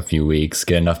for a few weeks,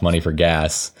 get enough money for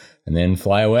gas, and then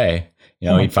fly away.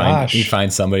 He'd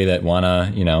find somebody that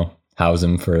wanna house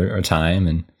him for a time.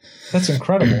 And that's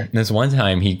incredible. This one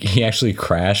time he actually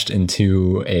crashed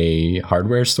into a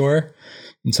hardware store.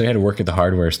 And so he had to work at the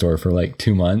hardware store for like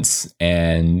 2 months.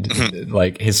 And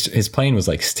like his plane was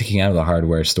like sticking out of the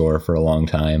hardware store for a long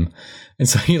time. And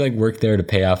so he like worked there to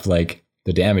pay off like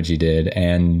the damage he did.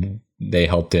 And they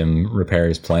helped him repair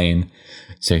his plane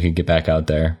so he could get back out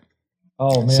there.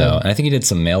 Oh, man. So and I think he did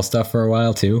some mail stuff for a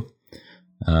while too.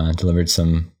 Delivered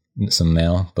some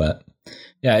mail. But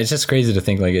yeah, it's just crazy to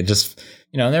think like it just...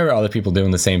 there were other people doing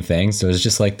the same thing. So it's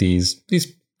just like these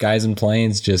guys in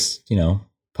planes just,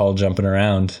 Paul jumping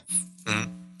around. It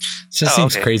just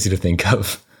seems crazy to think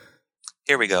of.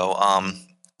 Here we go.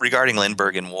 Regarding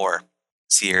Lindbergh and war.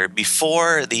 See here,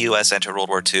 before the U.S. entered World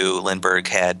War II, Lindbergh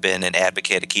had been an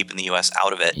advocate of keeping the U.S.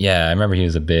 out of it. Yeah, I remember he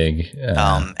was a big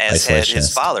as had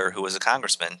his father, who was a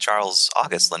congressman, Charles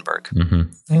August Lindbergh.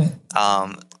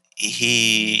 Although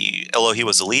he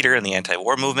was a leader in the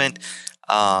anti-war movement,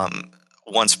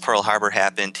 once Pearl Harbor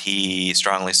happened, he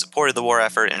strongly supported the war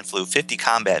effort and flew 50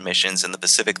 combat missions in the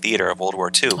Pacific theater of World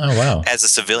War II. Oh, wow. As a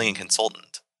civilian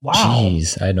consultant. Wow.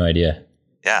 Jeez, I had no idea.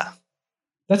 Yeah.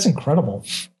 That's incredible.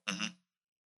 Mm-hmm.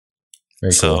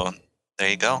 Very so cool. There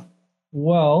you go.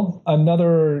 Well,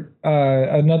 another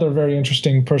very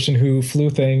interesting person who flew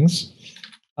things.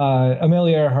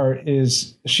 Amelia Earhart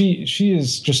she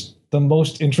is just the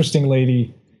most interesting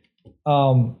lady.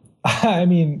 I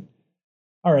mean,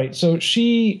 all right. So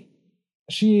she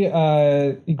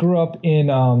grew up in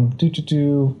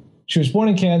she was born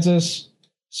in Kansas,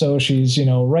 so she's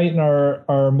right in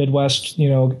our Midwest,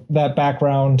 that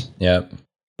background. Yep.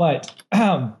 But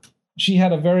she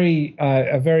had a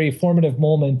very formative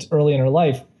moment early in her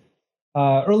life.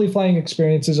 Early flying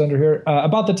experiences under her.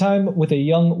 About the time with a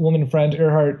young woman friend,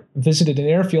 Earhart visited an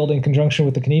airfield in conjunction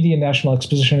with the Canadian National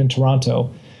Exposition in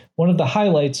Toronto. One of the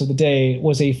highlights of the day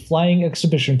was a flying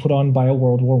exhibition put on by a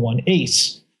World War I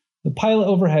ace. The pilot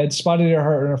overhead spotted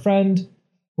Earhart and her friend,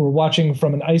 who were watching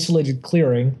from an isolated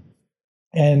clearing,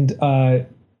 and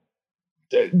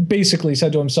basically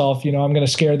said to himself, I'm going to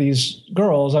scare these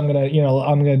girls. I'm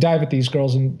going to dive at these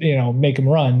girls and, make them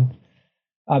run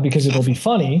because it'll be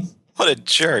funny. What a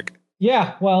jerk.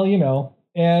 Yeah, well,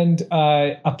 and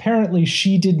apparently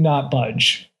she did not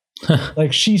budge.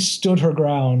 Like, she stood her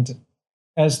ground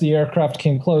as the aircraft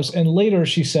came close. And later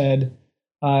she said,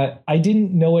 I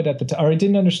didn't know it at the time, or I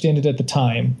didn't understand it at the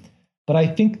time, but I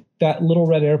think that little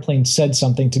red airplane said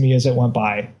something to me as it went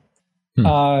by.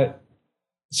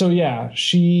 So yeah,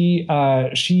 she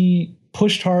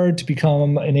pushed hard to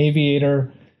become an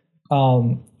aviator.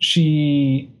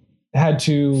 She had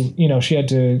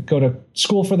to go to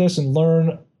school for this and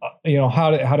learn,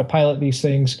 how to pilot these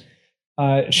things.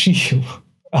 She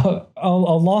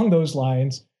along those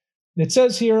lines, it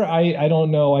says here, I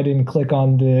don't know, I didn't click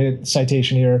on the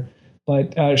citation here,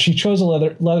 but she chose a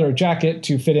leather jacket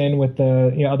to fit in with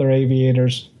the other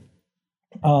aviators.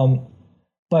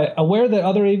 But aware that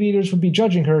other aviators would be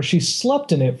judging her, she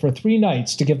slept in it for 3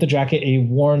 nights to give the jacket a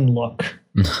worn look.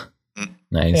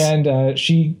 Nice. And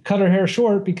she cut her hair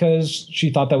short because she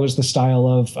thought that was the style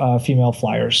of female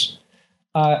flyers.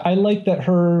 I like that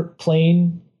her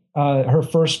plane, her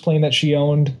first plane that she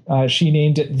owned, she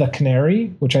named it the Canary,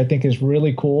 which I think is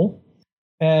really cool.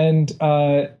 And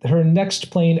her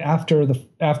next plane after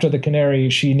the Canary,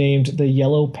 she named the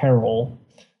Yellow Peril,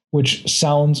 which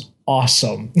sounds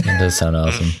awesome. It does sound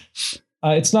awesome.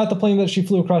 It's not the plane that she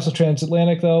flew across the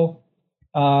transatlantic, though.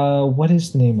 What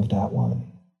is the name of that one?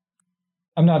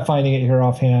 I'm not finding it here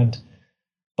offhand.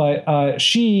 But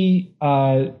she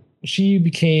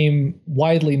became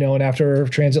widely known after her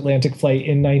transatlantic flight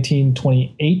in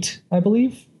 1928, I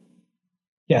believe.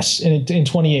 Yes, in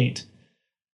 28.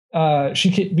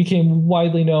 She became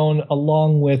widely known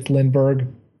along with Lindbergh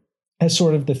as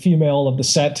sort of the female of the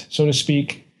set, so to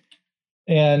speak.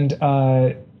 And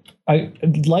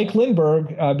like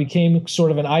Lindbergh, became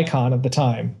sort of an icon of the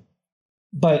time.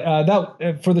 But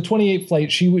that for the 28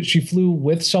 flight, she flew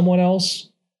with someone else.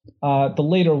 The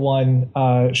later one,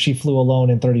 she flew alone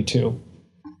in 32.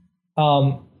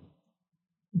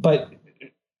 But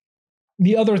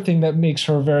the other thing that makes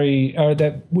her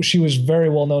that she was very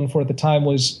well known for at the time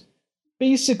was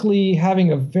basically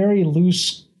having a very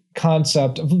loose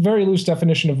concept, a very loose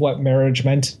definition of what marriage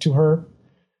meant to her.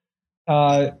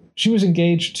 She was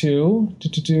engaged to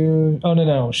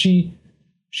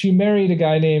She married a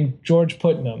guy named George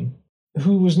Putnam,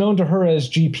 who was known to her as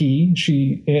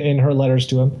GP. In her letters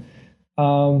to him,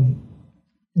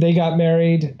 they got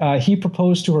married. He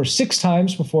proposed to her 6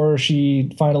 times before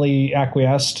she finally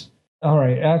acquiesced. All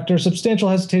right. After substantial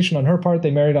hesitation on her part,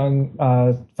 they married on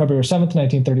February 7th,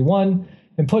 1931,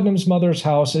 in Putnam's mother's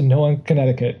house in Newham,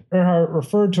 Connecticut. Earhart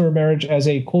referred to her marriage as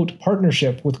a, quote,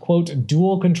 partnership with, quote,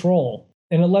 dual control.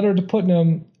 In a letter to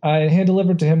Putnam,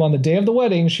 hand-delivered to him on the day of the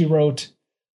wedding, she wrote,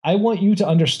 I want you to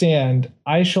understand,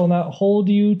 I shall not hold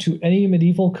you to any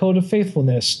medieval code of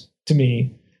faithfulness to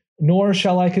me, nor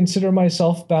shall I consider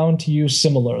myself bound to you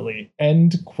similarly.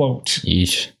 End quote.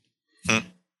 Yeesh.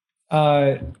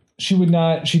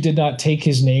 She did not take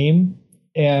his name,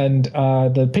 and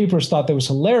the papers thought that was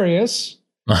hilarious.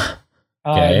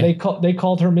 Okay. They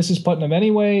called her Mrs. Putnam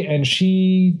anyway, and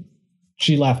she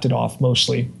laughed it off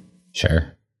mostly.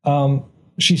 Sure.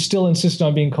 She still insisted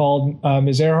on being called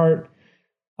Ms. Earhart.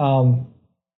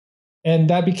 And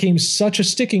that became such a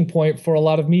sticking point for a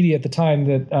lot of media at the time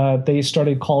that they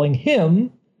started calling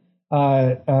him,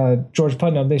 George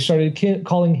Putnam, they started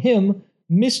calling him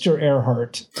Mr.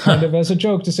 Earhart, kind of as a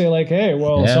joke to say like, hey,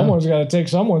 well, someone's got to take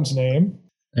someone's name.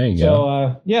 There you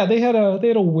go. So, they had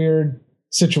a weird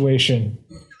situation.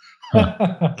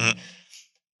 But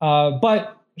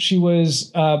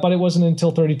it wasn't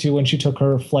until 32 when she took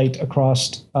her flight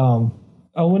across, no,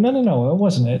 it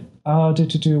wasn't it.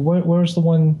 Where's the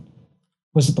one?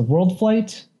 was it the World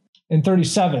Flight? In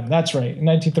 37, that's right. In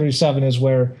 1937 is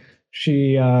where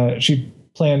she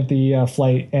planned the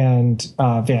flight and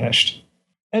vanished.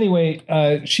 Anyway,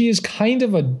 she is kind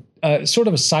of a sort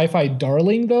of a sci-fi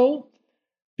darling, though,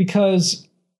 because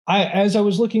as I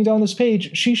was looking down this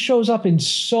page, she shows up in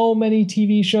so many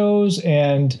TV shows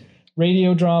and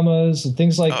radio dramas and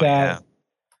things like that. Yeah.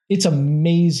 It's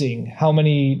amazing how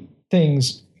many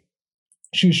things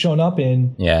she's shown up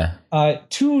in. Yeah.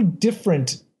 2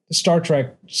 different Star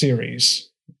Trek series.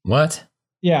 What?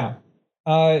 Yeah.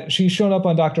 She's shown up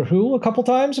on Doctor Who a couple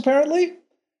times, apparently.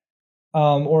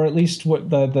 Or at least what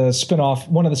the spin-off,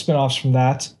 one of the spin-offs from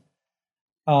that.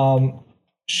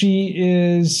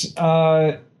 She's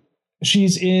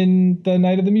in the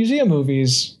Night of the Museum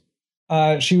movies.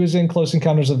 She was in Close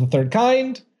Encounters of the Third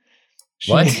Kind.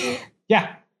 What?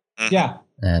 Yeah. Yeah.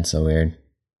 That's so weird.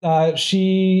 Let's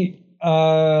see,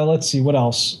 what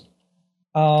else?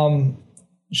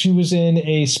 She was in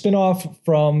a spin-off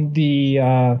from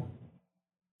the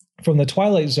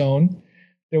Twilight Zone.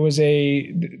 There was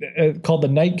called the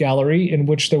Night Gallery, in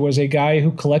which there was a guy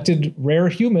who collected rare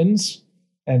humans,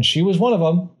 and she was one of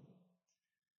them.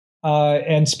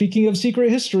 And speaking of secret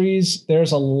histories,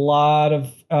 there's a lot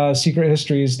of secret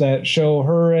histories that show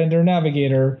her and her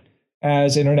navigator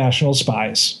as international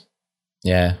spies.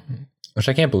 Yeah, which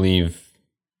I can't believe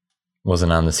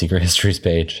wasn't on the secret histories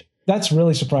page. That's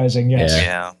really surprising, yes.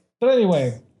 Yeah. But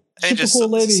anyway, super cool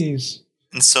ladies.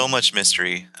 And so much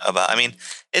mystery about. I mean,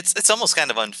 it's almost kind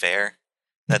of unfair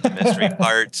that the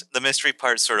mystery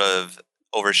part sort of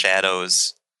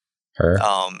overshadows her.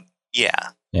 Yeah.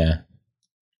 Yeah.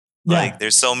 Like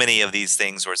there's so many of these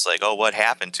things where it's like, oh, what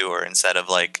happened to her, instead of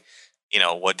like,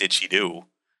 what did she do?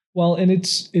 Well, and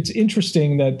it's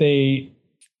interesting that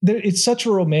it's such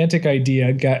a romantic idea,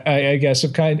 I guess,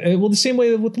 of the same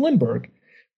way with Lindbergh,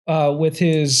 with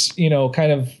his,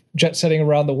 kind of jet setting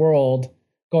around the world,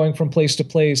 going from place to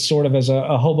place, sort of as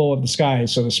a hobo of the sky,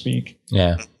 so to speak.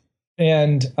 Yeah.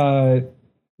 And,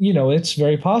 it's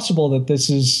very possible that this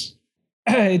is,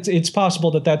 it's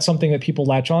possible that that's something that people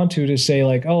latch onto to say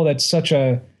like, oh, it's such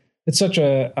a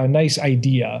nice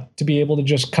idea to be able to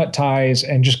just cut ties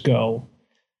and just go.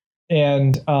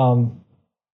 And,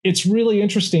 it's really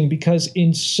interesting because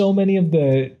in so many of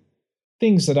the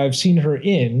things that I've seen her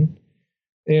in,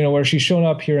 where she's shown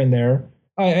up here and there,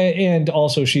 and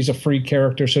also she's a free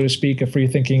character, so to speak, a free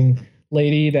thinking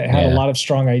lady that had a lot of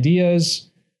strong ideas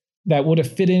that would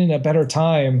have fit in a better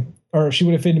time, or she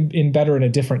would have fit in better in a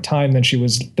different time than she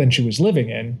was living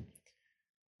in.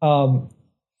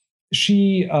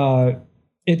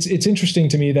 It's interesting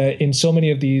to me that in so many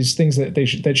of these things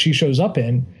that she shows up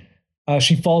in,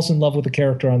 she falls in love with the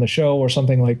character on the show or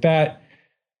something like that.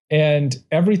 And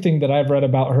everything that I've read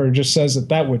about her just says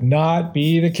that would not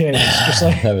be the case. Just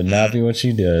like that would not be what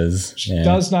she does. She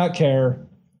does not care.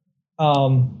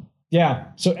 So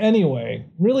anyway,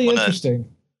 really interesting.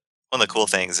 One of the cool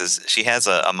things is she has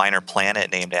a minor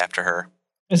planet named after her.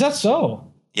 Is that so?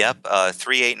 Yep.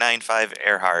 3895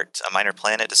 Earhart, a minor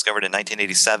planet discovered in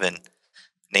 1987,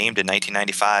 named in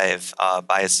 1995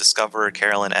 by its discoverer,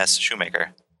 Carolyn S.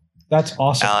 Shoemaker. That's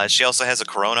awesome. She also has a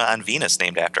corona on Venus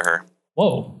named after her.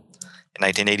 Whoa. In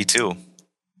 1982.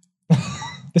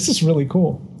 This is really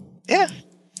cool. Yeah.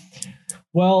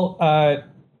 Well,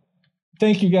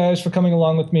 thank you guys for coming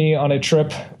along with me on a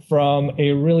trip from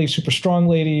a really super strong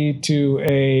lady to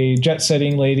a jet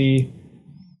setting lady,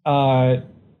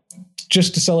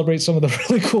 just to celebrate some of the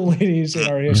really cool ladies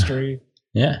in our history.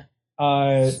 Yeah.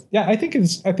 I think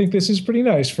this is pretty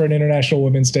nice for an International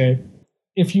Women's Day.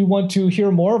 If you want to hear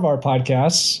more of our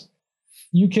podcasts,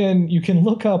 you can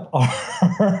look up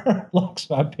our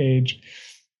Blogspot page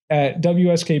at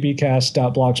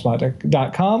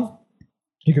wskbcast.blogspot.com.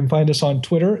 You can find us on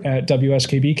Twitter at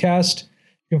wskbcast.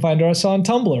 You can find us on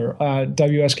Tumblr,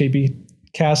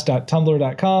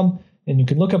 wskbcast.tumblr.com, and you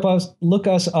can look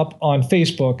us up on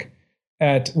Facebook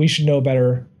at We Should Know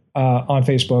Better on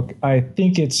Facebook. I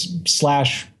think it's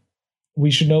 /We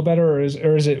Should Know Better, or is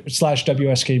it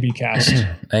 /WSKBcast?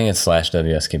 I think it's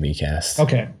 /WSKBcast.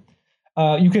 Okay.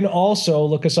 You can also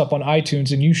look us up on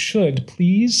iTunes, and you should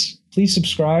please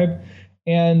subscribe.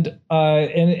 And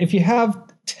if you have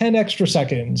 10 extra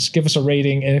seconds, give us a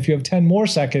rating. And if you have 10 more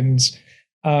seconds,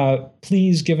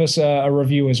 please give us a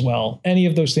review as well. Any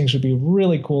of those things would be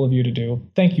really cool of you to do.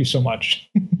 Thank you so much.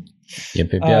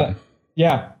 Yep.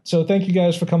 Yeah. So thank you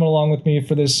guys for coming along with me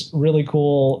for this really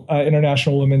cool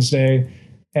International Women's Day.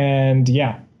 And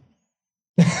yeah.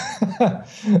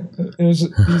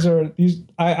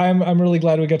 I'm really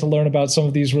glad we got to learn about some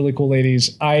of these really cool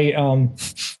ladies. I mean,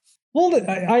 well,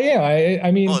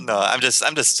 no, I'm just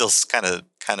still kind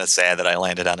kind of sad that I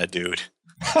landed on a dude.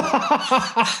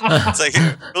 It's like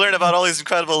you learn about all these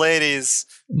incredible ladies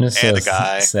and a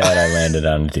guy. Sad I landed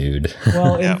on a dude.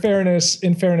 Well, in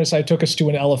fairness, I took us to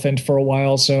an elephant for a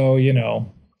while, so you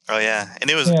know. Oh yeah, and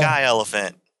it was a guy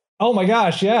elephant. Oh my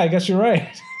gosh, yeah, I guess you're right.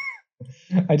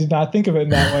 I did not think of it in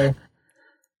that way.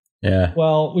 Yeah.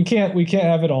 Well, we can't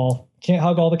have it all. Can't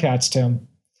hug all the cats, Tim.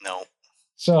 No.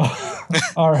 So,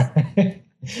 all right.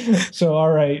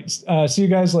 See you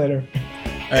guys later.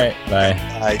 All right. Bye.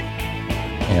 Bye.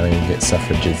 Yeah, we can get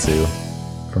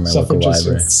suffragitsu from my local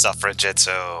library.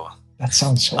 Suffragitsu. That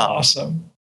sounds so awesome.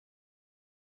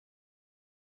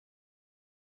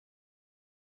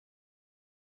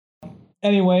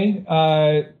 Anyway,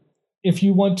 if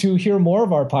you want to hear more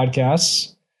of our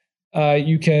podcasts,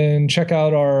 you can check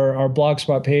out our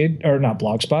Blogspot page, or not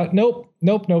Blogspot. Nope.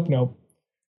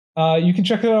 You can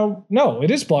check it out. No, it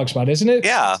is Blogspot, isn't it?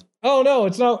 Yeah. Oh, no,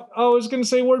 it's not. I was going to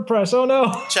say WordPress. Oh,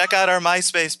 no. Check out our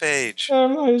MySpace page. Our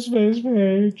MySpace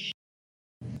page.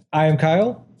 I am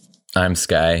Kyle. I'm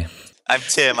Sky. I'm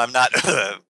Tim. I'm not,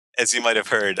 as you might have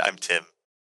heard, I'm Tim.